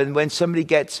pub and when somebody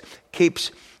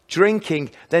keeps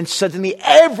drinking, then suddenly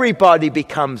everybody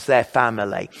becomes their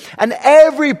family. And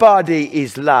everybody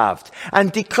is loved.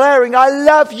 And declaring, I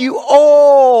love you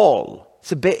all.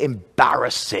 It's a bit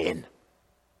embarrassing.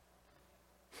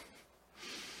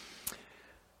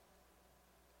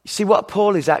 You see, what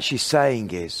Paul is actually saying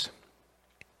is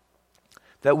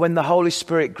that when the Holy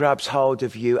Spirit grabs hold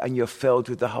of you and you're filled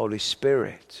with the Holy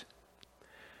Spirit,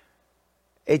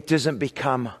 it doesn't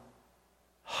become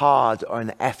hard or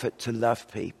an effort to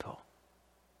love people.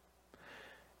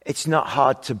 It's not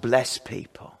hard to bless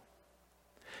people.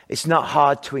 It's not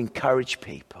hard to encourage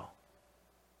people.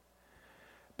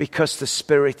 Because the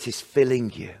Spirit is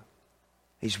filling you.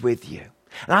 He's with you.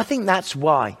 And I think that's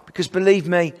why. Because believe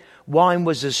me, wine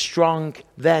was as strong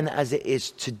then as it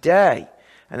is today.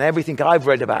 And everything I've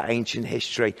read about ancient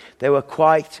history, they were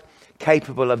quite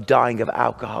capable of dying of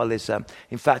alcoholism.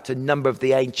 In fact, a number of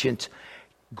the ancient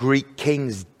Greek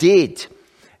kings did,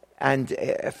 and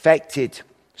it affected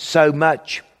so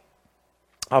much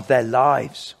of their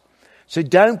lives. So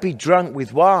don't be drunk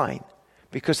with wine,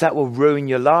 because that will ruin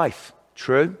your life.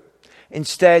 True?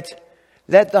 Instead,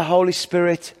 let the Holy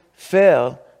Spirit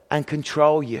fill and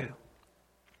control you.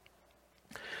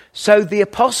 So the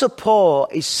Apostle Paul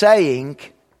is saying,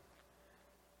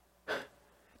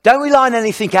 don't rely on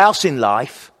anything else in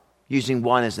life, using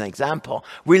wine as an example.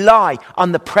 Rely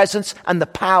on the presence and the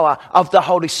power of the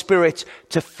Holy Spirit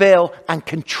to fill and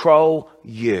control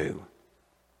you.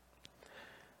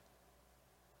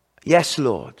 Yes,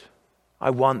 Lord, I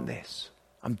want this.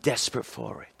 I'm desperate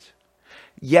for it.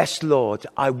 Yes, Lord,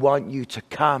 I want you to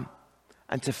come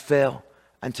and to fill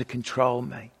and to control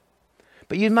me.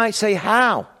 But you might say,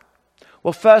 how?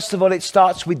 Well, first of all, it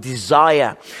starts with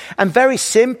desire. And very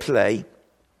simply,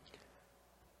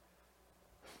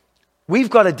 we've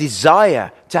got a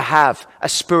desire to have a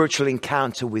spiritual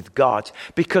encounter with God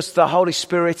because the Holy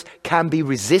Spirit can be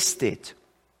resisted.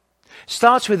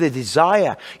 Starts with a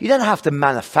desire. You don't have to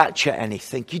manufacture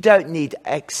anything. You don't need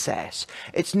excess.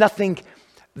 It's nothing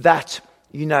that,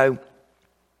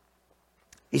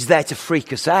 is there to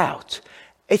freak us out.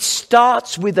 It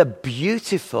starts with a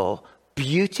beautiful,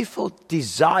 beautiful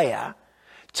desire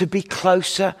to be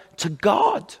closer to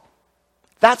God.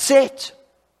 That's it.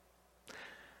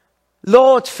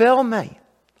 Lord, fill me.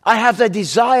 I have the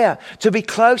desire to be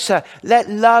closer. Let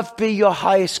love be your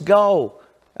highest goal.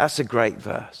 That's a great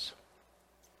verse.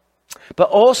 but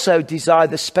also desire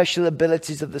the special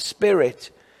abilities of the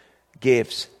Spirit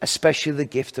gives, especially the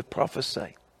gift of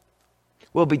prophecy.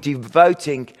 We'll be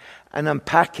devoting and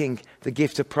unpacking the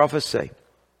gift of prophecy.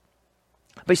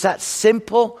 But it's that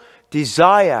simple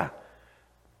desire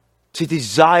to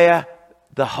desire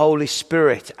the Holy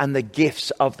Spirit and the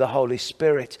gifts of the Holy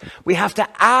Spirit. We have to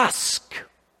ask.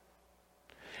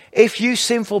 If you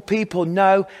sinful people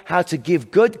know how to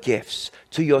give good gifts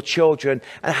to your children,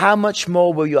 and how much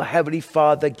more will your Heavenly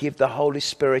Father give the Holy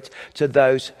Spirit to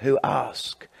those who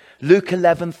ask? Luke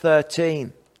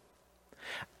 11:13.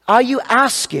 Are you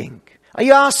asking? Are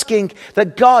you asking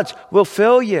that God will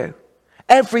fill you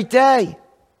every day?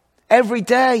 Every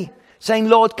day. Saying,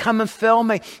 Lord, come and fill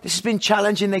me. This has been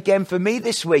challenging again for me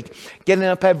this week. Getting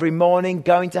up every morning,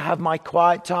 going to have my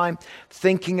quiet time,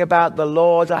 thinking about the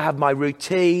Lord. I have my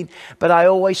routine, but I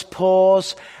always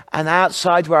pause. And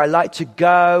outside where I like to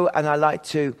go and I like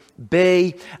to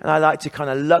be, and I like to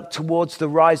kind of look towards the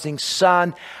rising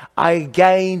sun, I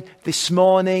again this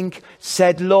morning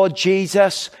said, Lord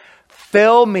Jesus,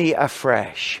 fill me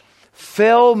afresh.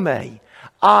 Fill me.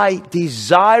 I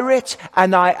desire it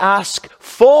and I ask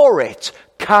for it.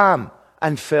 Come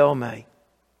and fill me.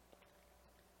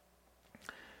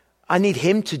 I need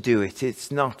him to do it.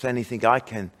 It's not anything I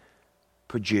can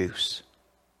produce.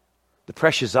 The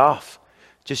pressure's off.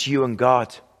 Just you and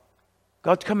God.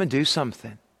 God, come and do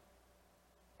something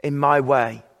in my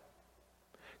way.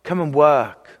 Come and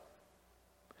work.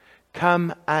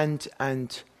 Come and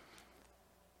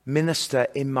minister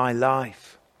in my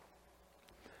life.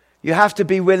 You have to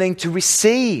be willing to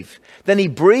receive. Then he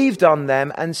breathed on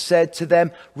them and said to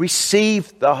them,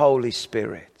 receive the Holy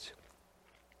Spirit.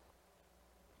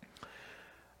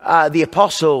 The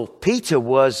Apostle Peter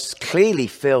was clearly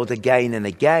filled again and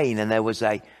again, and there was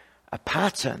a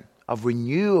pattern of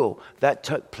renewal that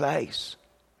took place.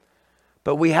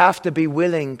 But we have to be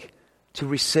willing to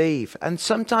receive. And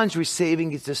sometimes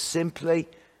receiving is just simply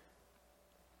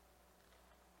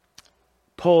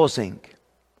pausing,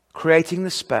 creating the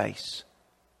space,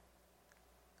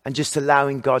 and just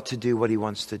allowing God to do what he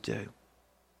wants to do.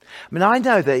 I mean, I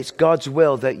know that it's God's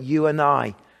will that you and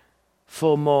I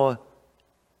fall more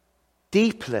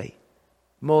deeply,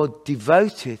 more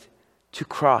devoted to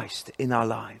Christ in our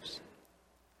lives.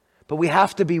 But we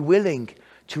have to be willing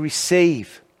to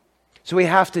receive. So we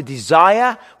have to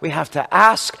desire, we have to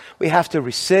ask, we have to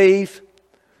receive.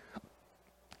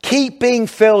 Keep being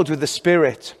filled with the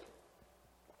Spirit.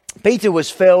 Peter was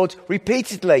filled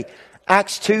repeatedly.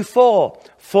 Acts 2:4,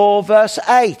 4 verse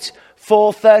 8,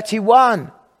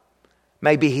 4:31.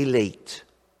 Maybe he leaked.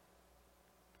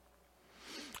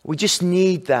 We just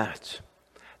need that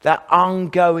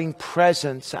ongoing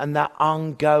presence and that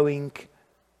ongoing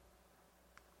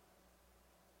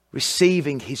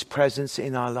receiving his presence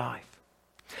in our life.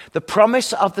 The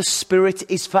promise of the Spirit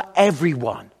is for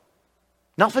everyone,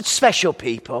 not for special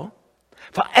people,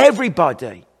 for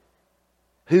everybody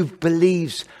who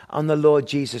believes on the Lord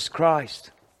Jesus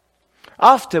Christ.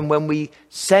 Often when we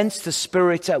sense the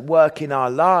Spirit at work in our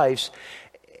lives,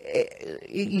 it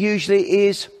usually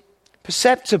is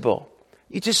perceptible.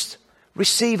 You just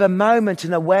receive a moment,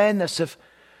 an awareness of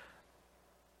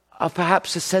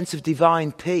perhaps a sense of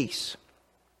divine peace,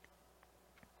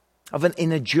 of an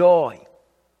inner joy,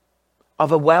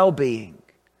 of a well-being.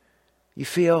 You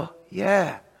feel,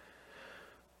 you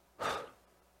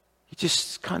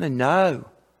just kind of know.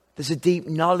 There's a deep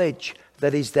knowledge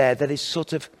that is there, that is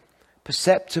sort of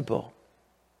perceptible.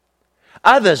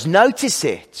 Others notice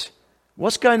it.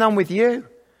 What's going on with you?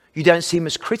 You don't seem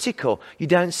as critical. You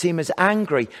don't seem as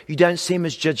angry. You don't seem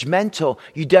as judgmental.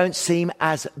 You don't seem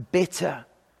as bitter.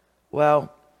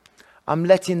 Well, I'm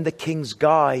letting the King's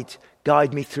guide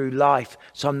me through life,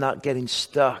 so I'm not getting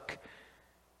stuck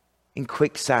in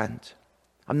quicksand.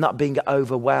 I'm not being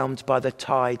overwhelmed by the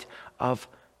tide of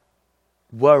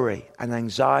worry and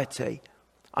anxiety.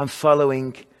 I'm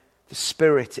following the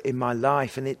Spirit in my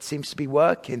life, and it seems to be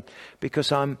working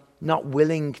because I'm not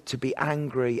willing to be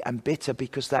angry and bitter,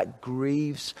 because that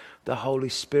grieves the Holy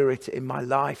Spirit in my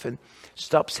life and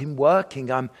stops him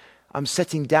working. I'm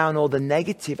setting down all the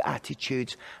negative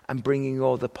attitudes and bringing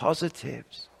all the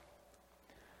positives.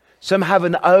 Some have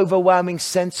an overwhelming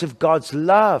sense of God's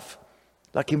love,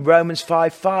 like in Romans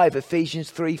 5:5,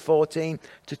 Ephesians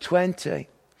 3:14-20.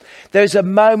 There's a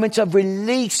moment of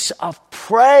release of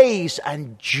praise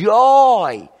and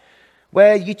joy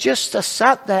where you just are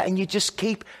sat there and you just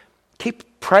keep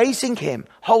praising him.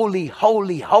 Holy,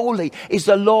 holy, holy is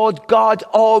the Lord God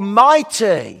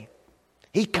Almighty.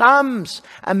 He comes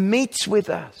and meets with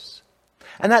us.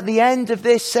 And at the end of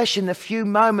this session, a few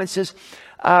moments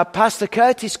Pastor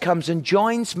Curtis comes and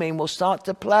joins me and we'll start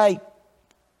to play,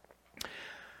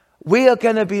 we are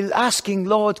going to be asking,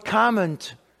 Lord, come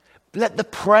and let the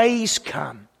praise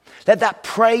come. Let that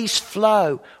praise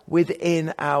flow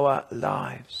within our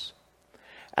lives.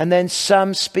 And then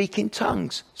some speak in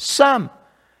tongues. Some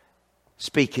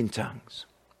speak in tongues.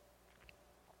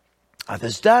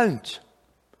 Others don't.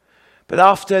 But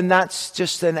often that's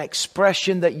just an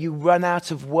expression that you run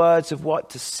out of words of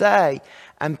what to say,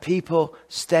 and people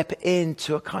step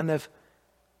into a kind of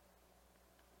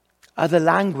other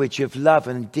language of love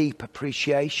and deep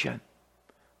appreciation.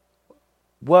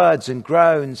 Words and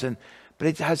groans, but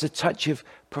it has a touch of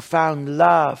profound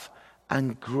love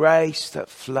and grace that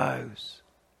flows.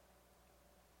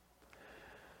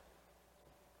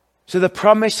 So the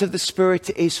promise of the Spirit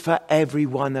is for every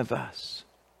one of us.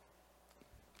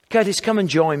 Curtis, come and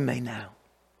join me now.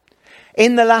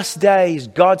 In the last days,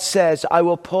 God says, I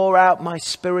will pour out my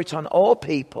Spirit on all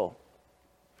people.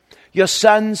 Your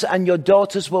sons and your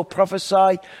daughters will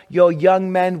prophesy. Your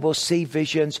young men will see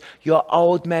visions. Your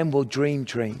old men will dream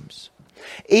dreams.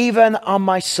 Even on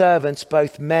my servants,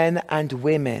 both men and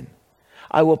women,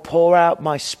 I will pour out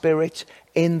my Spirit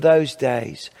in those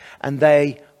days, and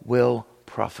they will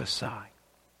prophesy.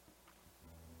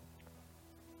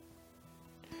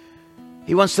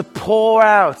 He wants to pour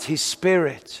out his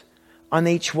Spirit on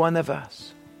each one of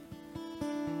us.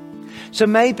 So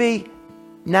maybe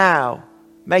now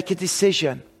make a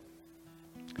decision.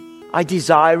 I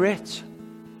desire it.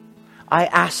 I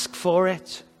ask for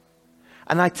it.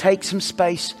 And I take some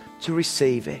space to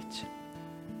receive it.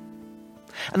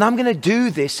 And I'm going to do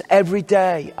this every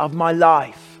day of my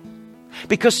life.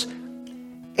 Because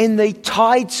in the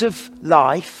tides of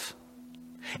life,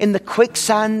 in the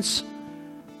quicksands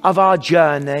of our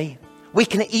journey, we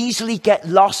can easily get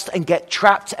lost and get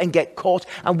trapped and get caught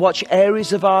and watch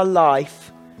areas of our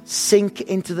life sink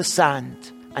into the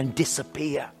sand and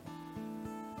disappear.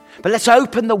 But let's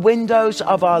open the windows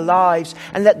of our lives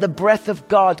and let the breath of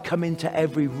God come into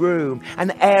every room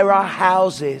and air our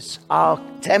houses, our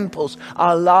temples,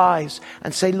 our lives,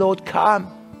 and say, Lord,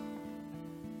 come.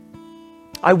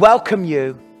 I welcome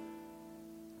you.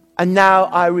 And now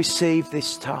I receive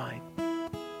this time.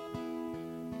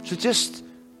 So just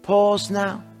pause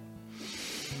now.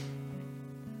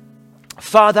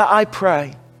 Father, I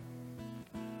pray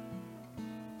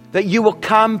that you will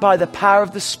come by the power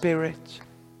of the Spirit,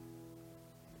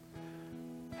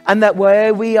 and that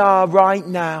where we are right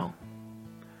now,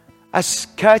 as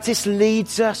Curtis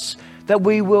leads us, that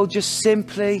we will just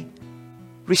simply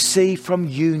receive from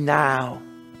you now.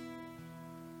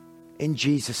 In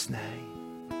Jesus' name.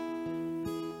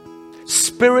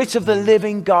 Spirit of the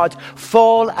living God,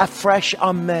 fall afresh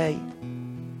on me.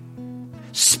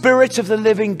 Spirit of the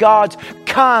living God,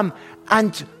 come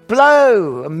and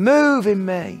blow and move in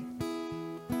me.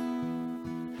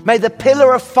 May the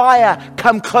pillar of fire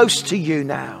come close to you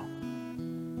now.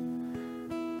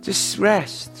 Just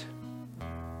rest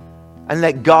and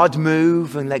let God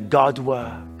move and let God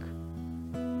work.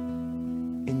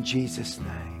 In Jesus'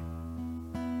 name.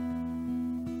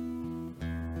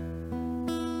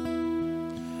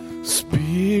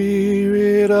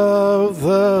 Spirit of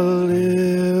the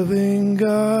living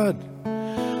God,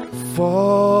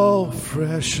 fall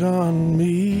fresh on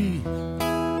me.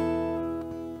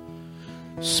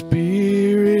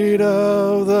 Spirit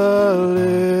of the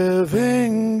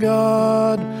living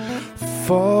God,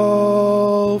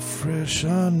 fall fresh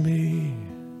on me.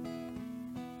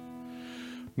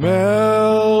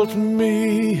 Melt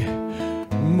me,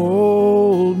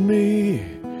 mold me,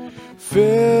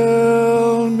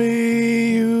 fill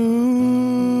me,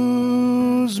 use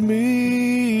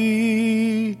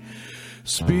me.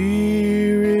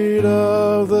 Spirit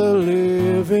of the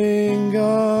living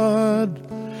God,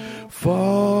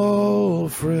 fall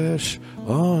fresh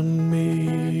on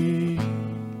me.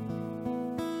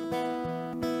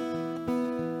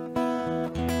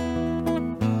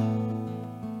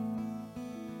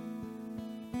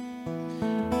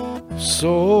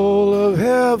 Soul of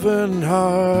heaven,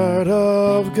 heart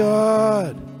of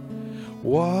God,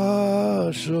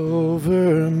 wash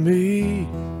over me.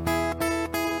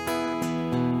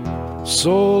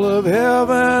 Soul of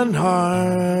heaven,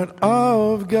 heart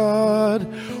of God,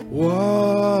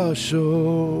 wash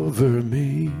over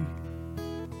me.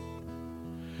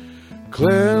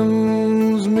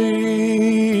 Cleanse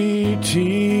me,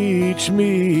 teach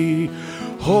me,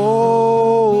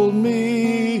 hold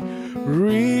me,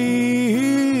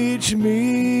 reach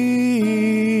me.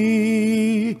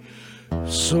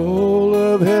 Soul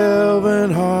of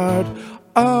heaven, heart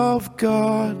of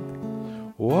God,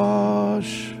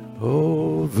 wash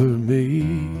over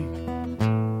me.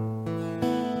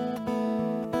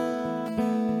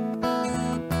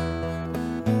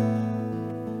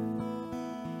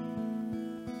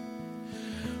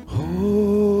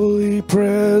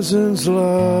 presence,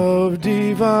 love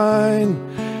divine,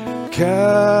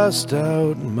 cast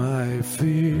out my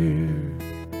fear.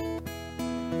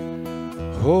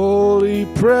 Holy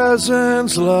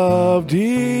presence, love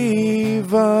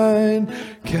divine,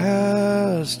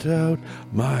 cast out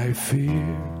my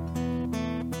fear.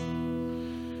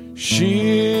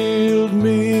 Shield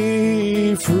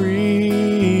me,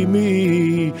 free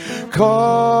me,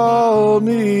 call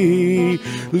me,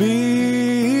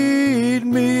 lead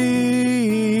me.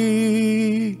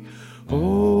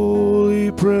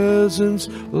 Holy presence,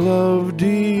 love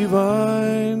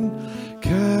divine,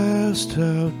 cast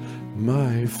out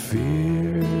my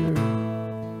fear.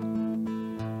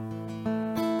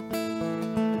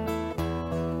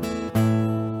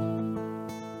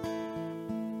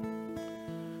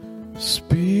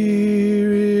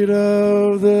 Spirit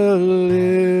of the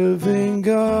living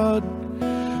God,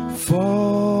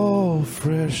 fall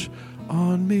fresh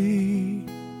on me.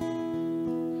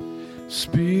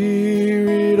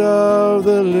 Spirit of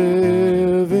the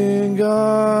living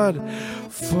God,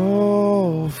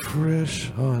 fall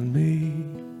fresh on me.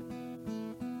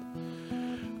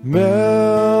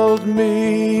 Melt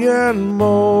me and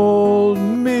mold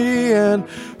me and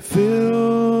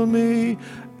fill me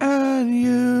and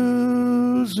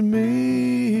use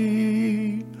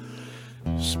me.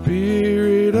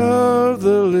 Spirit of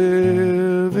the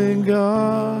living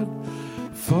God,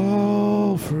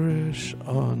 fall fresh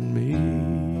on me.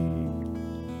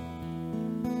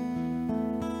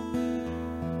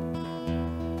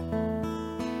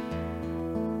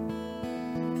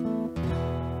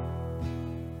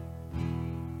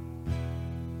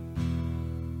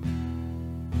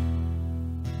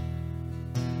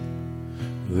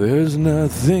 There's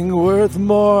nothing worth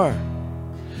more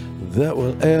that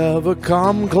will ever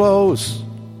come close.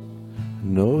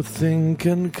 No thing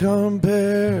can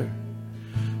compare.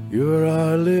 You're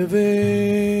our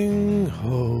living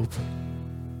hope.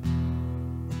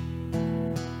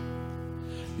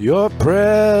 Your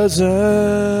presence,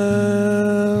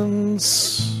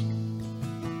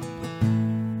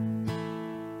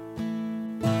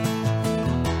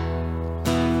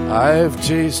 I've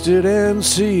tasted and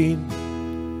seen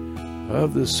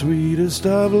of the sweetest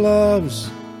of loves,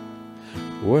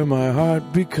 where my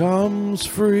heart becomes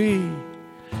free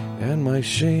and my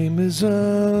shame is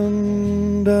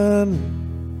undone.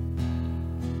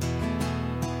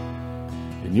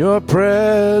 In your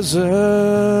presence,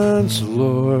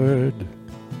 Lord,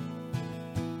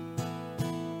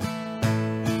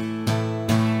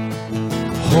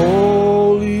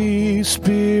 Holy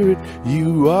Spirit,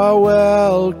 you are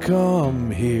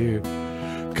welcome here.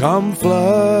 Come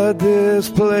flood this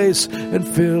place and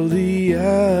fill the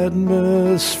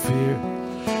atmosphere.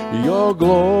 Your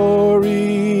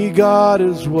glory, God,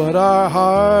 is what our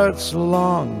hearts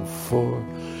long for.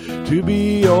 To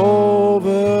be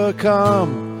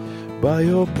overcome by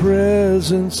your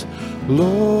presence,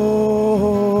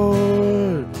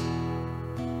 Lord.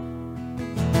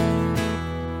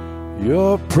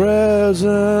 Your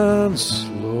presence,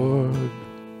 Lord.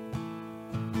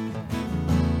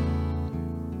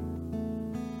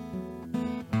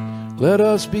 Let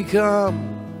us become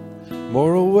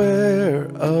more aware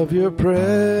of your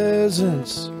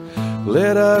presence.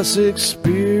 Let us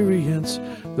experience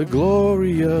the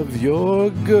glory of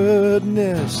your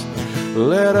goodness.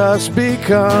 Let us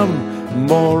become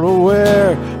more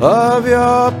aware of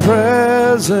your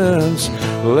presence.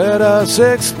 Let us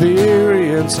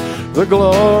experience the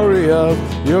glory of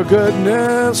your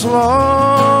goodness,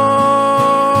 Lord.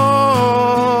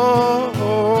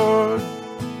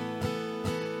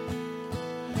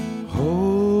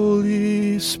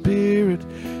 Spirit,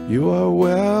 you are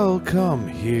welcome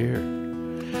here.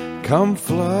 Come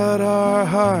flood our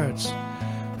hearts,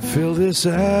 fill this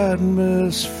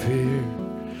atmosphere.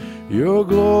 Your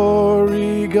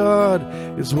glory, God,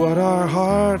 is what our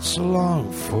hearts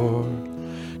long for.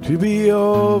 To be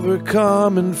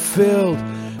overcome and filled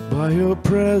by your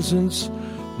presence,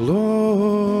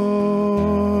 Lord.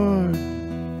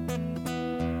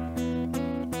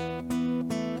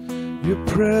 Your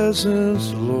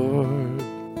presence, Lord.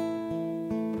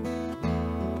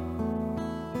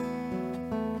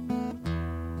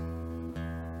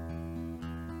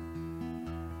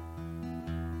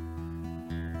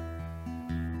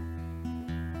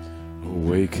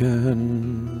 Awaken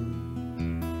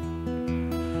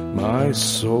my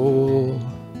soul,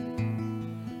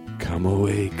 come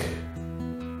awake.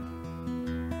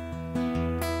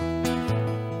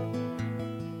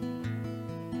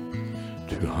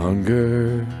 To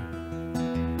hunger,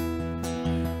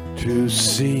 to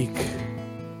seek,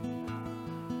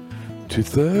 to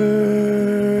thirst,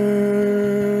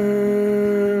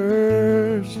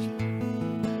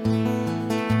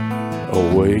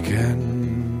 awaken.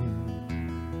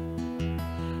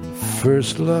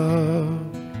 First love,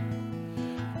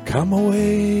 come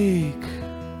awake.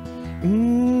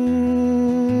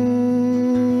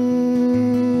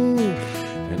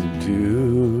 And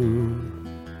do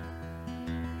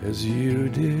as you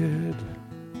did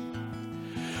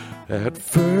at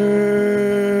first.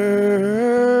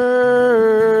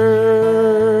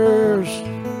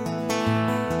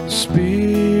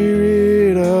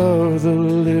 Spirit of the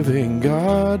living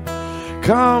God,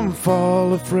 come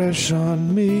fall afresh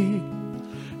on me.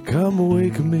 Come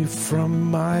wake me from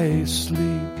my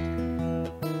sleep.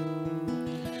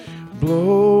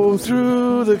 Blow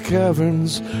through the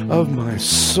caverns of my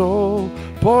soul.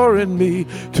 Pour in me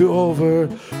to overflow.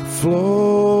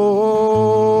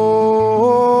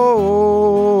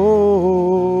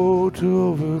 To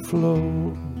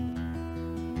overflow.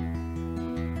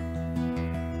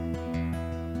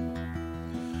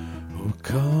 Oh,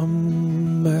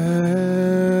 come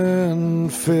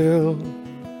and fill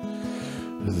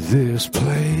this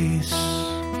place.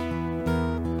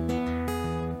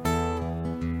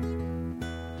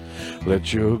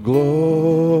 Let your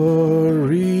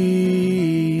glory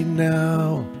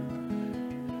now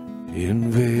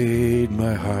invade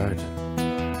my heart.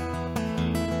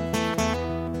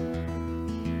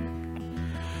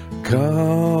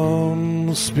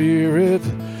 Come, Spirit,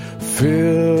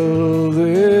 fill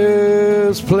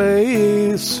this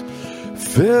place,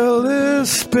 fill this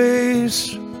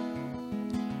space.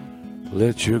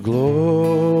 Let your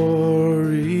glory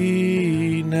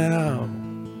now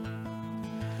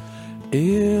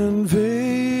invade,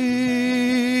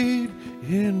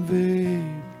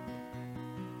 invade.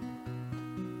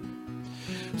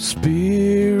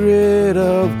 Spirit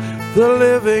of the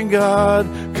living God,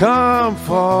 come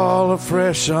fall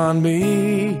afresh on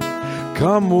me.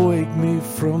 Come wake me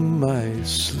from my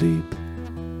sleep.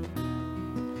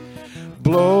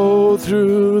 Blow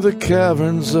through the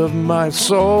caverns of my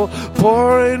soul.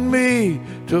 Pour in me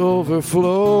to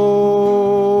overflow.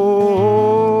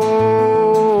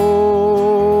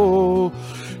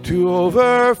 To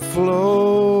overflow.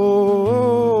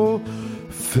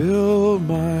 Fill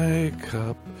my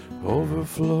cup,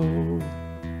 overflow.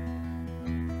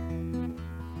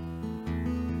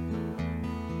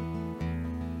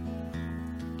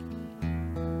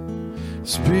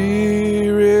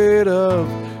 Spirit of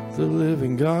the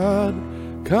living God,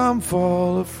 come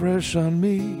fall afresh on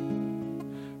me.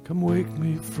 Come wake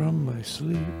me from my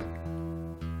sleep.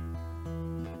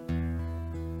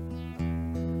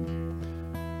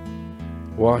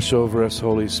 Wash over us,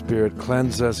 Holy Spirit.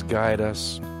 Cleanse us, guide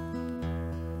us.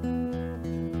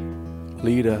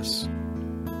 Lead us.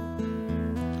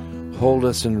 Hold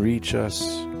us and reach us.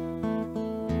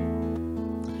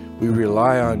 We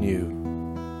rely on you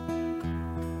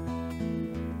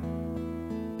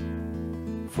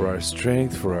for our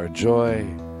strength, for our joy,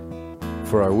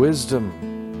 for our wisdom.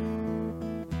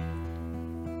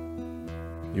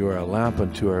 You are a lamp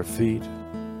unto our feet.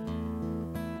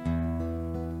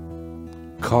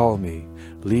 Call me,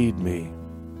 lead me,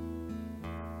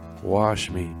 wash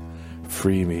me,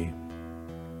 free me,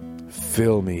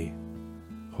 fill me,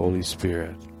 Holy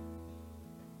Spirit.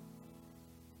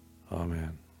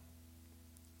 Amen.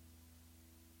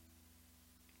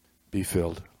 Be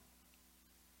filled.